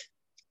not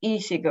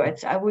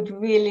e-cigarettes. I would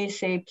really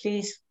say,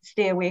 please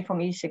stay away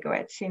from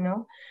e-cigarettes,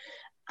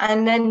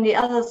 And then the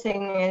other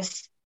thing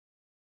is,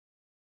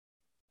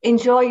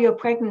 enjoy your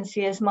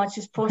pregnancy as much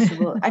as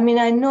possible. I mean,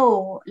 I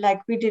know,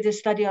 like, we did a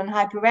study on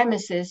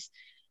hyperemesis,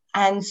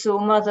 and so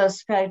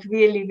mothers felt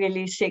really,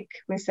 really sick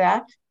with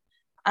that.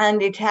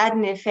 And it had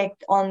an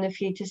effect on the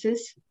fetuses.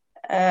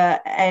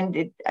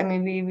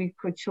 We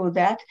could show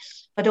that.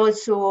 But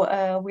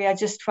also, we are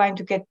just trying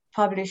to get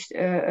published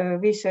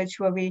research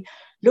where we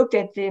looked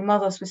at the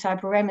mothers with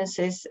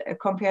hyperemesis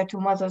compared to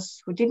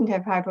mothers who didn't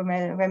have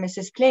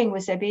hyperemesis playing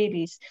with their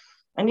babies.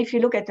 And if you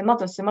look at the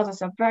mothers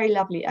are very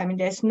lovely. I mean,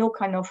 there's no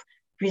kind of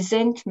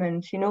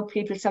resentment.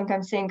 People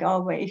sometimes think,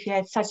 oh, well, if you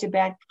had such a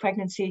bad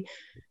pregnancy,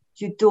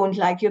 you don't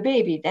like your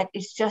baby. That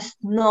is just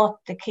not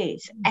the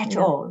case at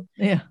all.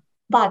 Yeah.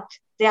 But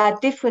there are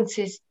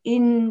differences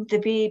in the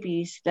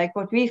babies. Like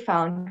what we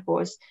found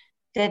was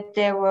that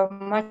they were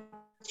much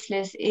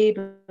less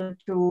able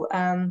to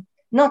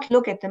not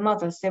look at the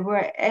mothers. They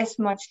were as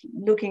much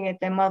looking at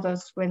their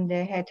mothers when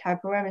they had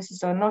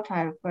hyperemesis or not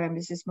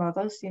hyperemesis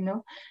mothers,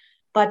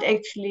 but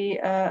actually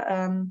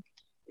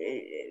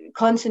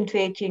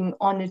concentrating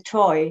on a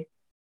toy.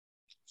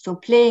 So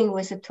playing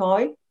with a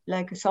toy,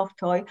 like a soft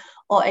toy,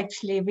 or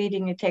actually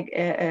reading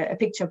a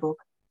picture book.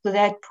 So they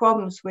had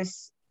problems with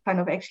kind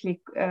of actually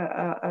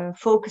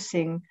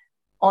focusing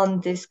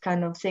on this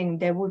kind of thing.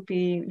 They would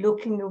be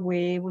looking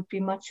away, would be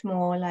much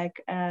more like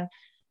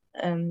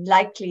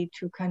likely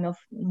to kind of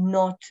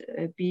not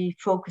be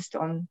focused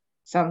on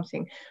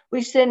something,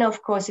 which then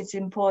of course it's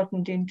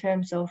important in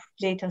terms of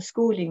later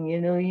schooling.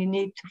 You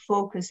need to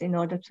focus in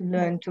order to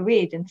learn to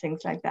read and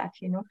things like that,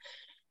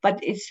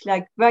 but it's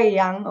like very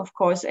young, of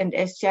course, and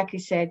as Jackie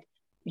said,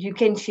 you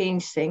can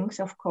change things,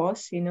 of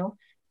course,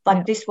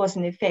 but this was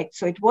an effect.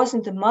 So it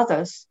wasn't the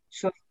mothers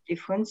showing the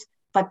difference,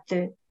 but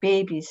the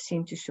babies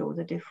seem to show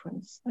the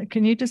difference.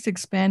 Can you just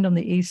expand on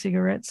the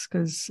e-cigarettes?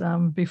 Because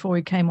before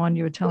we came on,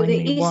 you were telling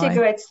me why. The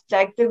e-cigarettes,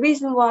 like the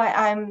reason why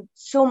I'm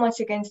so much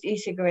against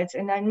e-cigarettes,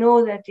 and I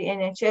know that the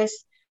NHS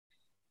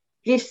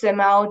gives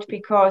them out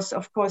because,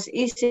 of course,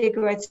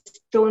 e-cigarettes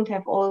don't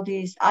have all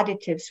these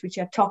additives which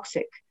are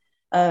toxic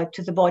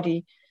to the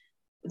body.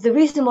 The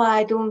reason why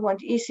I don't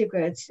want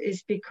e-cigarettes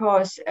is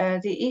because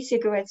the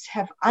e-cigarettes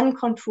have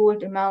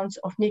uncontrolled amounts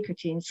of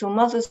nicotine. So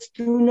mothers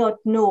do not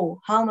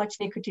know how much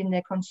nicotine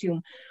they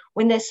consume.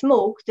 When they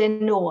smoke, they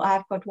know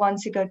I've got 1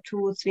 cigarette,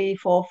 2, 3,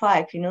 4,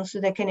 5,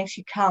 so they can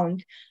actually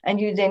count. And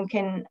you then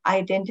can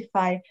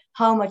identify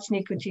how much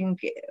nicotine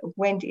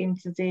went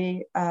into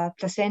the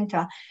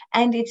placenta.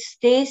 And it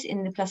stays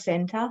in the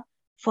placenta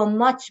for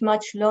much,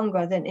 much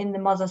longer than in the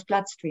mother's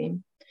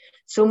bloodstream.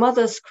 So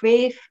mothers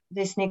crave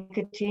this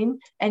nicotine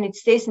and it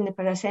stays in the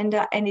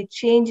placenta and it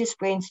changes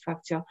brain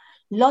structure.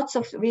 Lots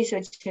of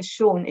research has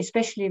shown,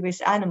 especially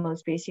with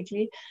animals,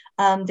 basically,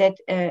 that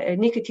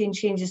nicotine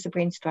changes the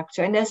brain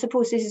structure. And I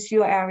suppose this is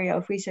your area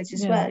of research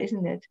as well,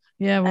 isn't it?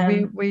 Yeah,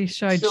 well, we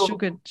showed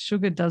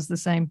sugar does the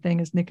same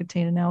thing as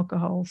nicotine and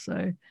alcohol.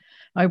 So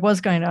I was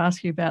going to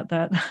ask you about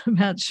that,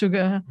 about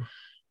sugar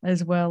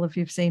as well, if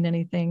you've seen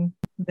anything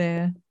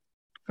there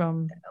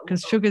from,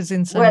 because sugar's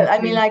in some... Well, I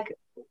mean, like,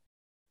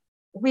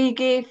 we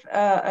gave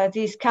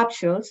these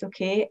capsules,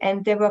 okay,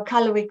 and they were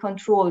calorie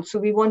controlled. So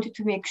we wanted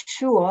to make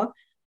sure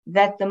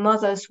that the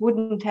mothers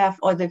wouldn't have,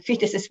 or the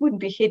fetuses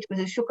wouldn't be hit with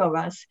a sugar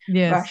rush,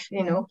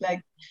 you know,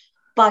 like.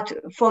 But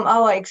from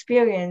our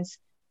experience,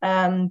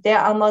 there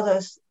are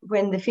mothers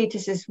when the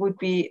fetuses would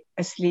be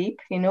asleep,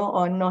 you know,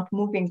 or not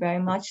moving very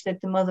much,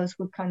 that the mothers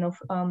would kind of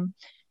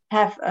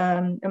have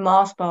a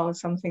Mars bar or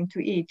something to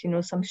eat, you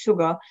know, some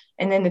sugar,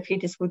 and then the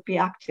fetus would be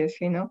active,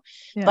 you know.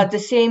 Yeah. But the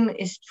same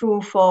is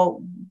true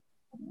for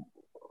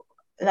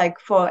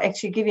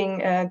actually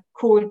giving a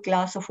cold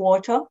glass of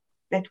water.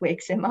 That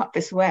wakes them up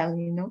as well,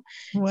 you know.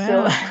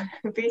 Wow.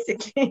 So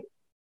basically,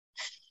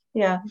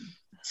 yeah.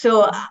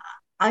 So,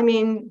 I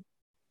mean,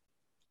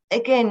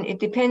 again, it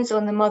depends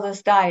on the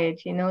mother's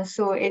diet, you know.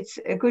 So it's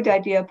a good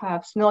idea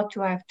perhaps not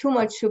to have too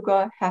much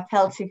sugar, have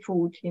healthy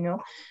food, you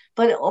know.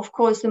 But of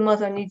course, the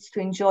mother needs to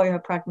enjoy her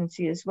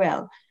pregnancy as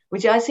well,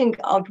 which I think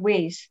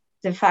outweighs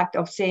the fact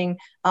of saying,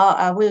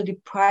 I will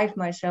deprive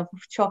myself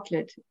of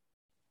chocolate.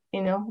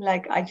 You know,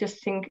 like, I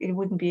just think it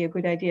wouldn't be a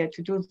good idea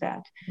to do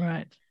that.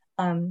 Right.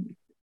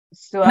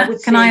 So I would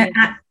say... Can I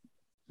add?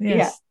 Yes.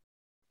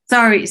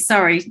 Yeah.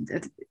 Sorry,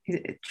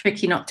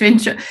 tricky not to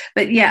interrupt,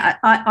 but yeah,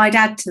 I'd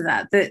add to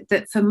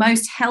that for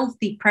most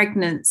healthy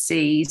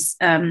pregnancies,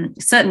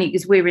 certainly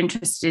because we're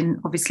interested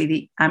in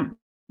obviously the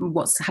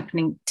what's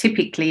happening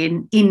typically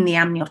in the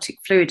amniotic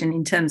fluid and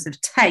in terms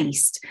of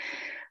taste.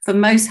 For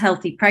most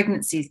healthy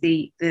pregnancies,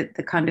 the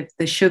kind of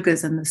the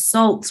sugars and the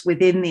salts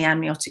within the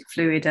amniotic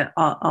fluid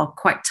are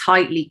quite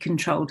tightly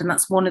controlled, and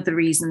that's one of the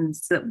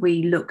reasons that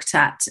we looked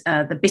at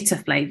the bitter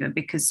flavour,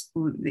 because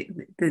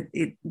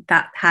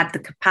that had the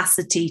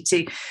capacity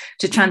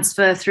to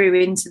transfer through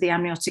into the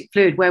amniotic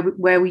fluid,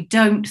 where we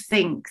don't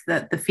think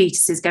that the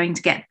fetus is going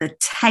to get the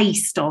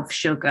taste of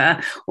sugar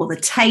or the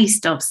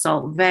taste of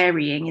salt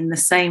varying in the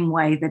same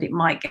way that it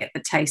might get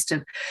the taste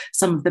of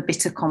some of the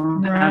bitter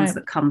compounds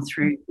that come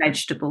through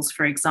vegetables,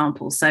 for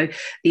example. So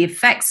the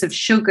effects of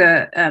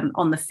sugar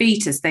on the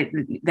fetus, there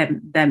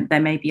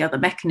may be other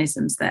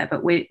mechanisms there,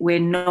 but we're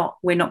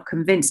not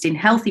convinced in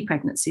healthy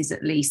pregnancies,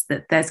 at least,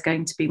 that there's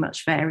going to be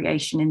much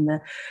variation in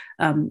the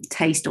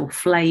taste or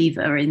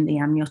flavour in the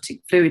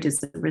amniotic fluid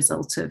as a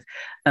result of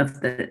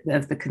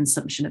the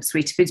consumption of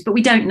sweeter foods. But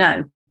we don't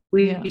know.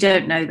 We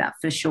don't know that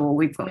for sure.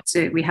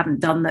 We haven't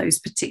done those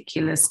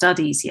particular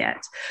studies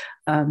yet.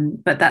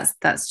 But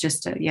that's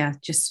just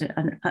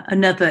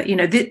another, you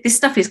know, this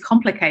stuff is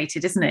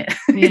complicated, isn't it?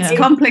 It's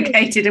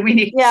complicated, and we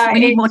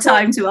need more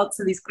time to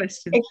answer these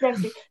questions.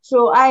 Exactly.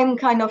 So I'm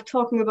kind of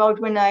talking about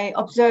when I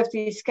observe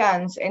these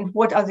scans and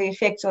what are the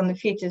effects on the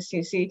fetus,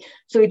 you see.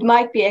 So it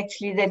might be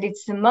actually that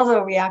it's the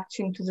mother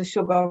reaction to the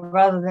sugar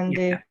rather than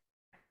the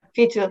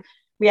fetal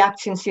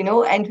reactions, you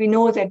know, and we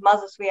know that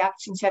mother's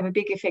reactions have a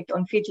big effect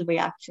on fetal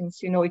reactions.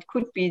 You know, it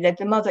could be that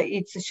the mother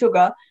eats the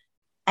sugar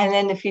and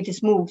then the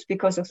fetus moves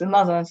because of the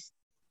mother's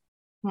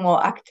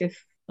more active,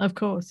 of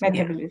course,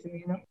 metabolism,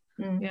 you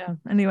know. Yeah.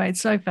 Anyway,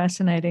 it's so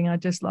fascinating. I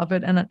just love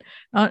it. And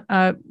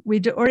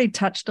we already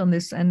touched on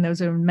this, and there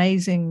was an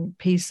amazing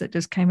piece that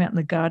just came out in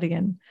The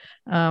Guardian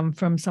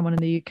from someone in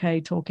the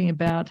UK talking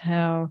about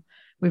how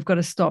we've got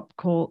to stop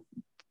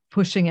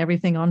pushing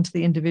everything onto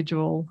the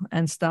individual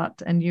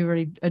and you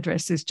already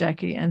addressed this,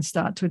 Jackie, and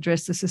start to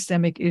address the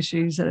systemic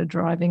issues that are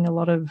driving a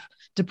lot of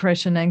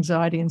depression,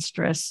 anxiety, and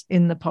stress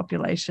in the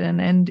population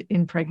and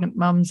in pregnant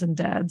mums and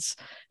dads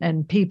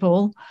and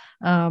people,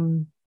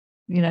 you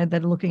know,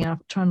 that are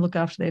trying to look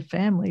after their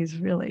families,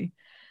 really.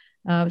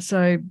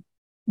 So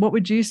what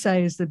would you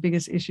say is the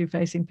biggest issue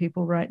facing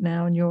people right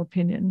now, in your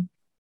opinion?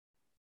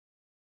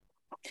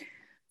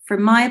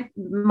 From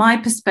my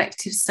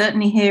perspective,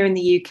 certainly here in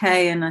the UK,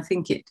 and I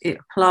think it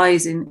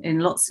applies in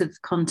lots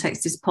of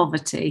contexts, is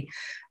poverty.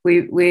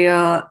 We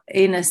are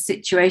in a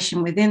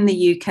situation within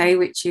the UK,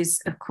 which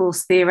is, of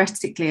course,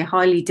 theoretically a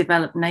highly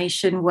developed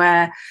nation,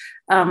 where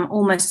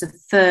almost a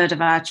third of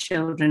our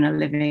children are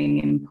living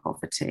in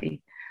poverty.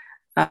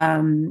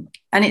 And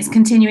it's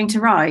continuing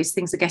to rise.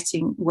 Things are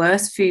getting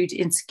worse. Food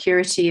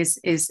insecurity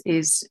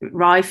is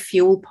rife.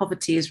 Fuel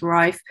poverty is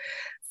rife.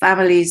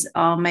 Families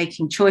are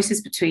making choices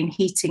between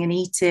heating and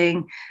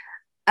eating.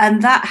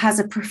 And that has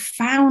a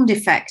profound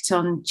effect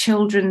on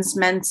children's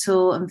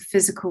mental and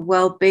physical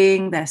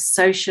well-being, their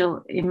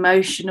social,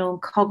 emotional,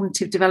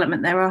 cognitive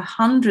development. There are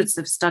hundreds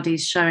of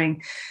studies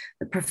showing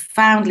the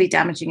profoundly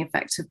damaging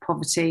effects of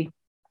poverty.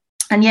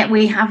 And yet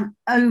we have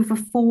over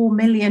 4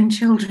 million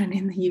children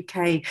in the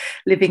UK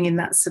living in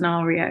that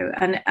scenario.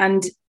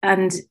 And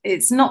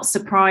it's not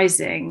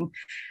surprising.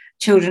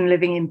 Children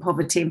living in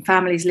poverty and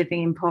families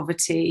living in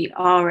poverty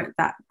are at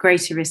that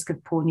greater risk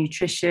of poor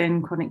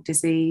nutrition, chronic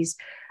disease.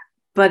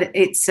 But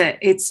it's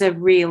a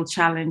real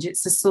challenge.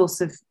 It's a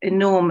source of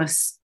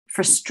enormous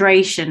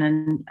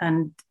frustration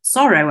and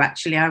sorrow,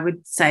 actually, I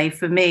would say,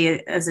 for me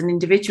as an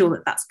individual,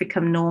 that's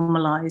become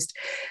normalized.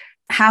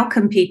 How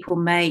can people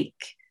make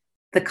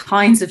the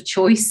kinds of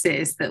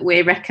choices that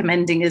we're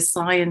recommending as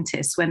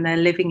scientists when they're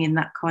living in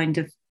that kind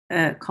of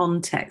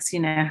context.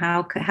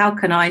 How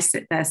can I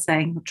sit there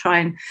saying, try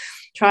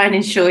and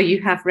ensure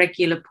you have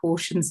regular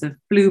portions of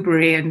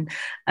blueberry and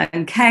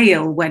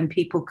kale when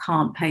people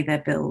can't pay their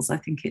bills? I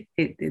think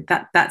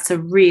that's a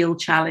real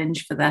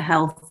challenge for the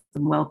health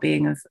and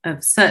well-being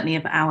of certainly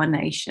of our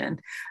nation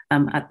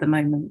at the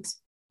moment.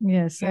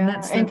 Yes,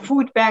 and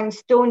food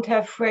banks don't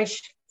have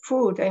fresh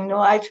food.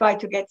 I try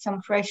to get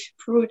some fresh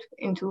fruit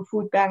into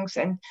food banks,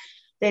 and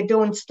they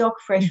don't stock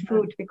fresh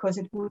fruit because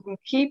it wouldn't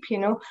keep,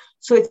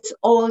 so it's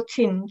all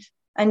tinned.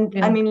 And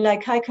I mean,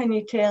 like, how can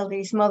you tell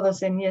these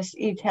mothers, and yes,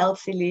 eat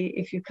healthily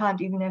if you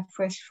can't even have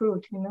fresh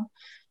fruit,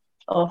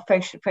 or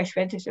fresh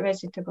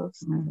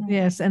vegetables?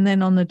 Yes, and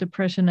then on the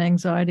depression,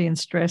 anxiety, and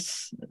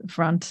stress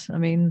front, I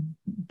mean,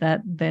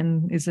 that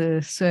then is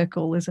a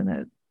circle, isn't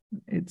it?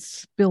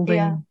 It's building.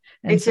 Yeah,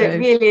 and it's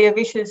really a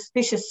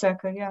vicious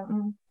circle. Yeah.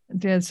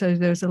 Yeah, so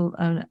there's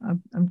her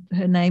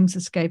name's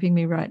escaping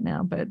me right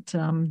now, but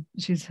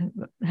she's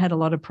had a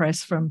lot of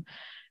press from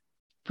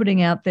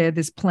putting out there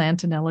this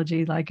plant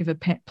analogy, like if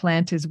a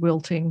plant is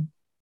wilting,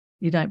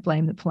 you don't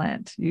blame the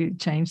plant, you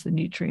change the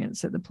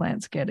nutrients that the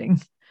plant's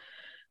getting.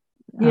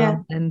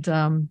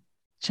 And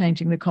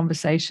changing the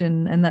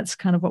conversation. And that's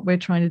kind of what we're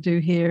trying to do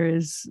here,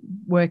 is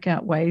work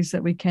out ways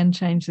that we can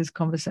change this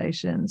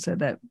conversation so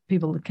that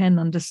people can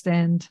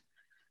understand,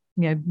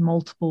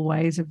 multiple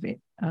ways of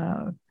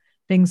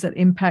things that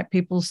impact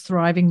people's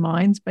thriving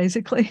minds,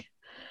 basically.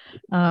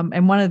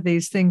 And one of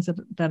these things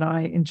that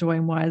I enjoy,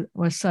 and why I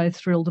was so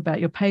thrilled about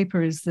your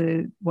paper, is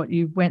the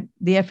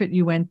effort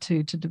you went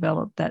to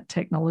develop that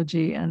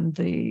technology and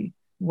the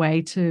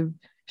way to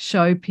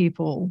show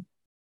people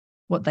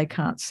what they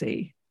can't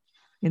see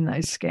in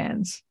those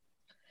scans.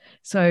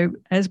 So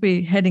as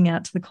we're heading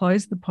out to the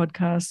close of the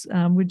podcast,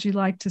 would you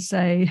like to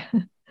say,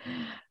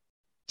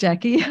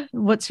 Jackie,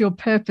 what's your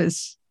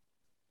purpose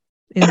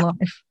in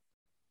life?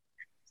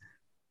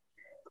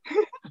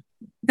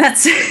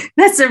 That's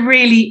a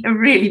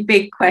really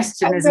big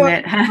question, isn't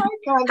it?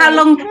 How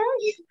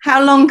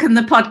long can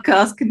the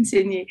podcast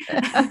continue?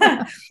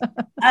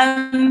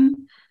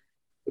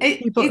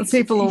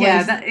 People always.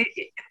 Yeah,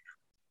 it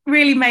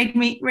really made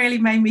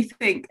me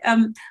think.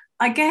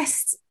 I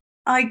guess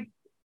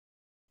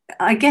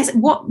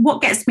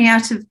what gets me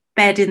out of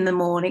bed in the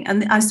morning,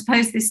 and I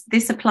suppose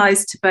this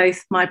applies to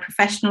both my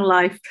professional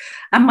life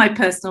and my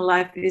personal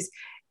life,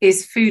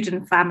 is food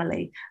and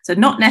family. So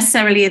not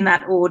necessarily in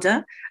that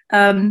order,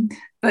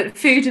 but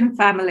food and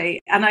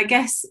family. And I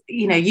guess,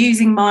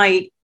 using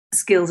my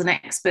skills and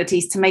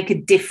expertise to make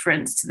a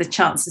difference to the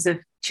chances of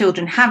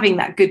children having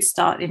that good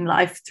start in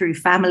life through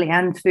family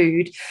and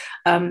food,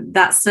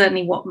 that's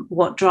certainly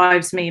what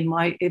drives me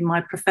in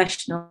my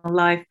professional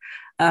life,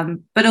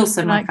 but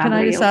also my family. Can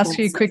I just ask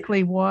you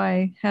quickly,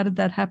 why? How did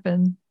that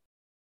happen?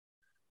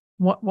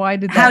 Why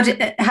did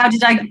that?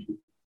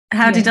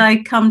 How did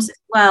I come to?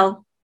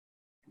 Well,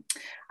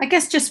 I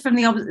guess just from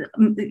I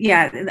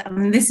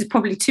mean, this is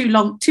probably too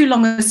long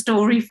a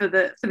story for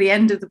the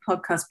end of the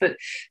podcast, but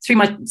through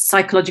my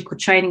psychological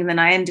training, and then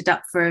I ended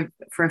up for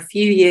a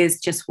few years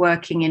just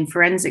working in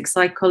forensic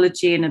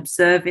psychology and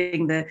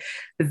observing the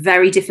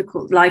very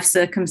difficult life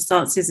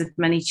circumstances of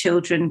many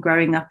children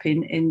growing up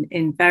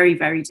in very,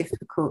 very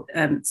difficult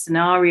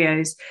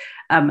scenarios.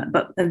 And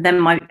then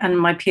my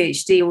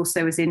PhD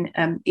also was in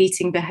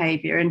eating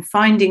behavior, and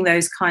finding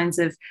those kinds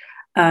of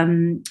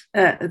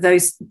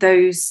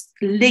those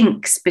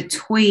links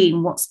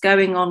between what's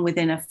going on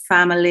within a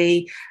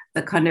family,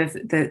 the kind of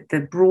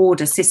the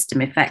broader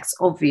system effects,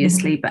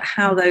 obviously, but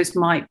how those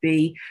might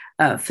be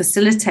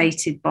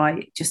facilitated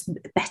by just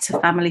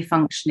better family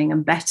functioning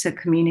and better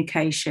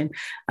communication,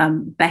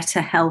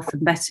 better health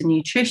and better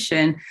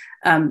nutrition.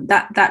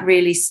 That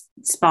really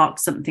sparked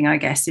something, I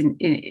guess, in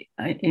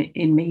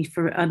me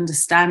for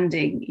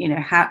understanding,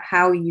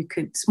 how you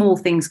could, small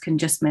things can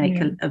just make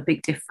a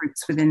big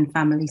difference within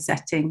family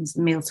settings,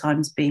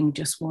 mealtimes being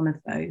just one of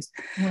those.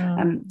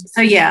 Wow.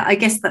 So I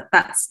guess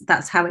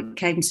that's how it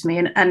came to me,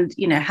 and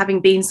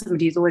having been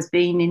somebody who's always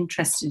been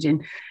interested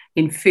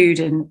in food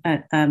and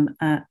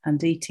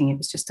eating, it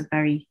was just a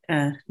very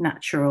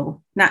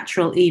natural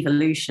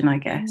evolution, I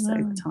guess,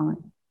 over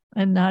time.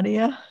 And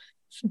Nadia?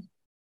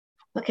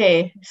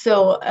 Okay,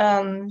 so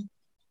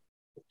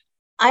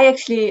I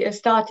actually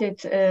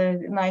started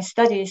my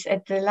studies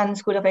at the London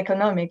School of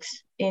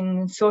Economics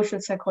in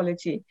social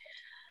psychology.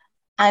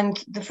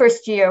 And the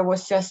first year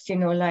was just,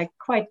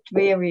 quite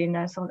weary. And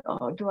I thought,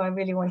 oh, do I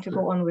really want to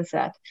go on with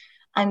that?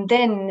 And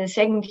then in the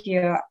second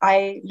year,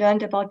 I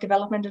learned about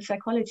developmental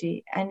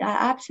psychology, and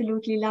I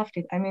absolutely loved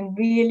it. I mean,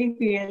 really,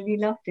 really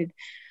loved it.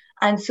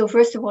 And so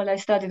first of all, I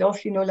started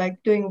off,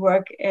 doing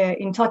work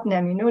in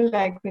Tottenham,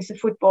 like with the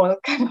football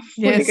kind of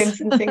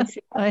hooligans and things.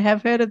 I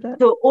have heard of that.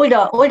 So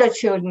older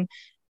children.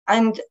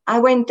 And I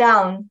went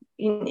down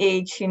in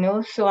age,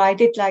 so I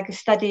did like a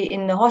study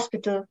in the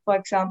hospital, for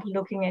example,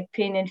 looking at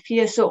pain and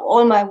fear. So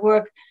all my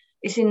work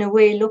is in a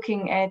way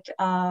looking at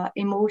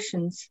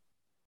emotions.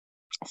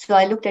 So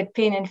I looked at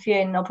pain and fear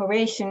in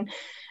operation.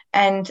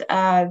 And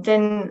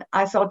then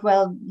I thought,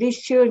 well, these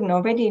children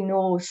already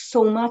know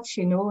so much,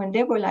 and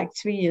they were like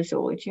 3 years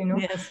old,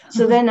 Yes.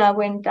 So then I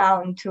went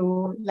down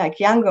to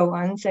like younger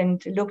ones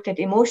and looked at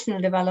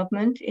emotional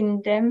development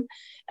in them.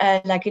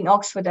 Like in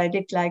Oxford, I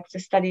did like the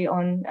study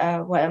on,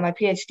 my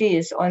PhD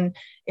is on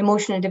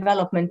emotional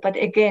development, but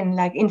again,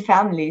 like in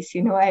families,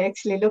 I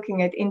actually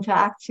looking at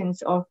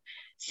interactions of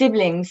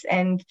siblings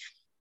and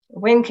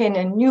when can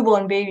a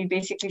newborn baby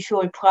basically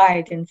show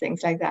pride and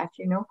things like that,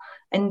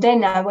 And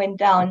then I went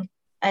down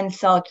and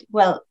thought,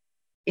 well,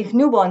 if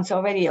newborns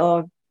already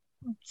or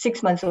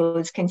 6 months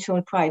olds can show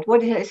pride,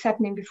 what is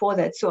happening before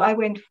that? So I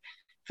went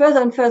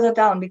further and further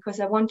down because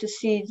I want to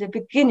see the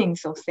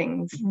beginnings of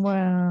things.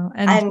 Wow.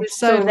 And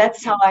so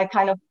that's how I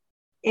kind of,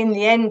 in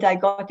the end, I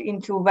got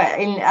into,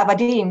 in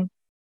Aberdeen,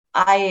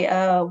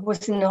 I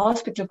was in the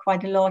hospital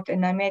quite a lot,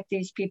 and I met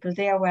these people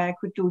there where I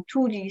could do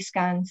 2D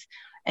scans.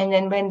 And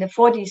then when the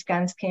 4D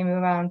scans came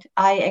around,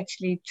 I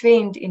actually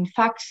trained in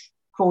FACS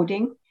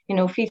coding,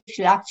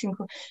 facial action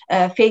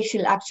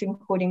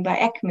coding by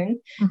Ekman.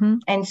 Mm-hmm.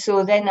 And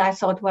so then I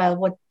thought, well,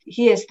 what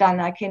he has done,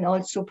 I can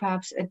also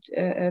perhaps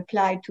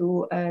apply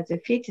to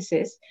the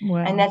fetuses.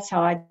 Wow. And that's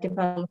how I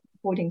developed the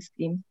coding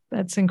scheme.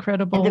 That's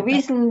incredible. And the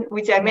reason,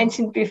 which I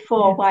mentioned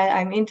before, why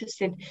I'm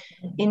interested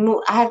in,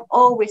 I have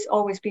always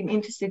been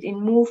interested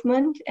in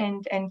movement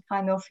and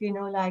kind of,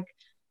 like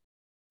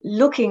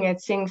looking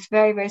at things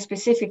very, very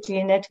specifically.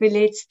 And that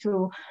relates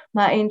to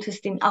my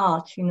interest in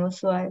art,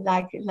 so I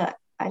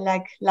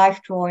like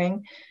life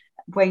drawing,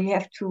 where you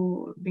have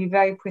to be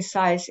very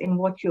precise in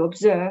what you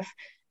observe.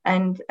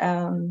 And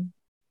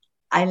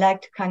I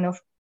like to kind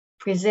of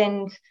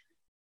present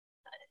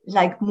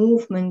like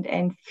movement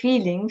and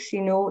feelings,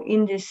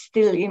 in this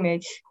still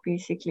image,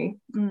 basically.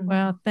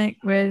 Wow,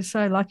 we're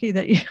so lucky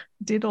that you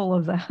did all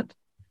of that.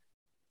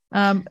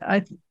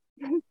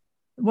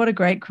 What a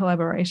great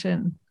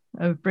collaboration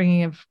of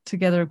bringing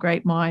together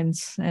great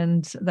minds,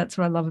 and that's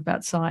what I love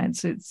about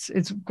science.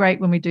 It's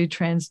great when we do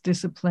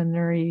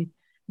transdisciplinary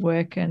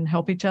work and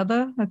help each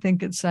other. I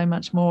think it's so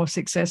much more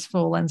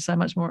successful and so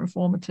much more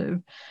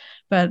informative.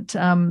 But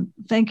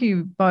thank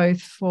you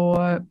both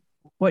for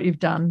what you've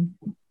done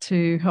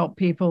to help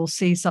people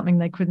see something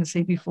they couldn't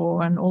see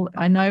before. And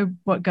I know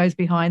what goes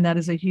behind that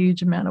is a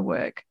huge amount of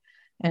work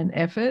and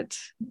effort.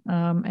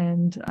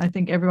 And I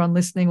think everyone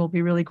listening will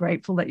be really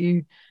grateful that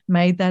you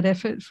made that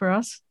effort for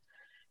us.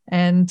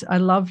 And I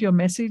love your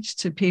message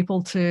to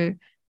people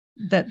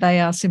that they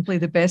are simply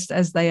the best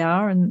as they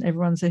are, and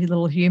everyone's a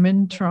little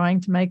human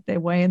trying to make their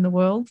way in the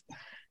world.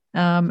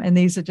 And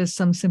these are just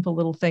some simple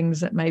little things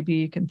that maybe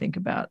you can think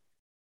about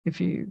if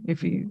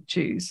you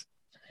choose.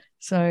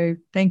 So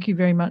thank you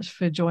very much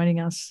for joining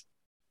us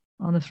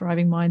on the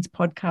Thriving Minds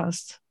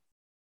podcast.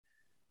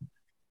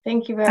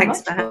 Thank you very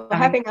much for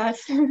having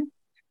us. Look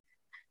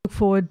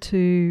forward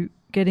to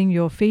getting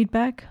your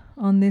feedback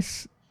on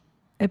this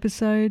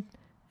episode.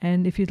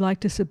 And if you'd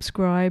like to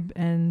subscribe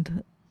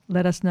and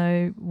let us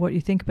know what you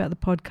think about the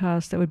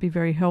podcast, that would be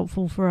very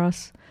helpful for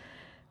us.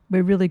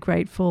 We're really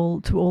grateful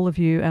to all of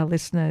you, our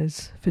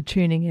listeners, for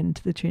tuning in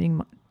to the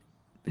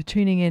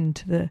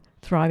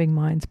Thriving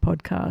Minds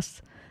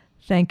podcast.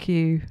 Thank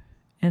you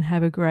and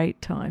have a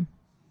great time.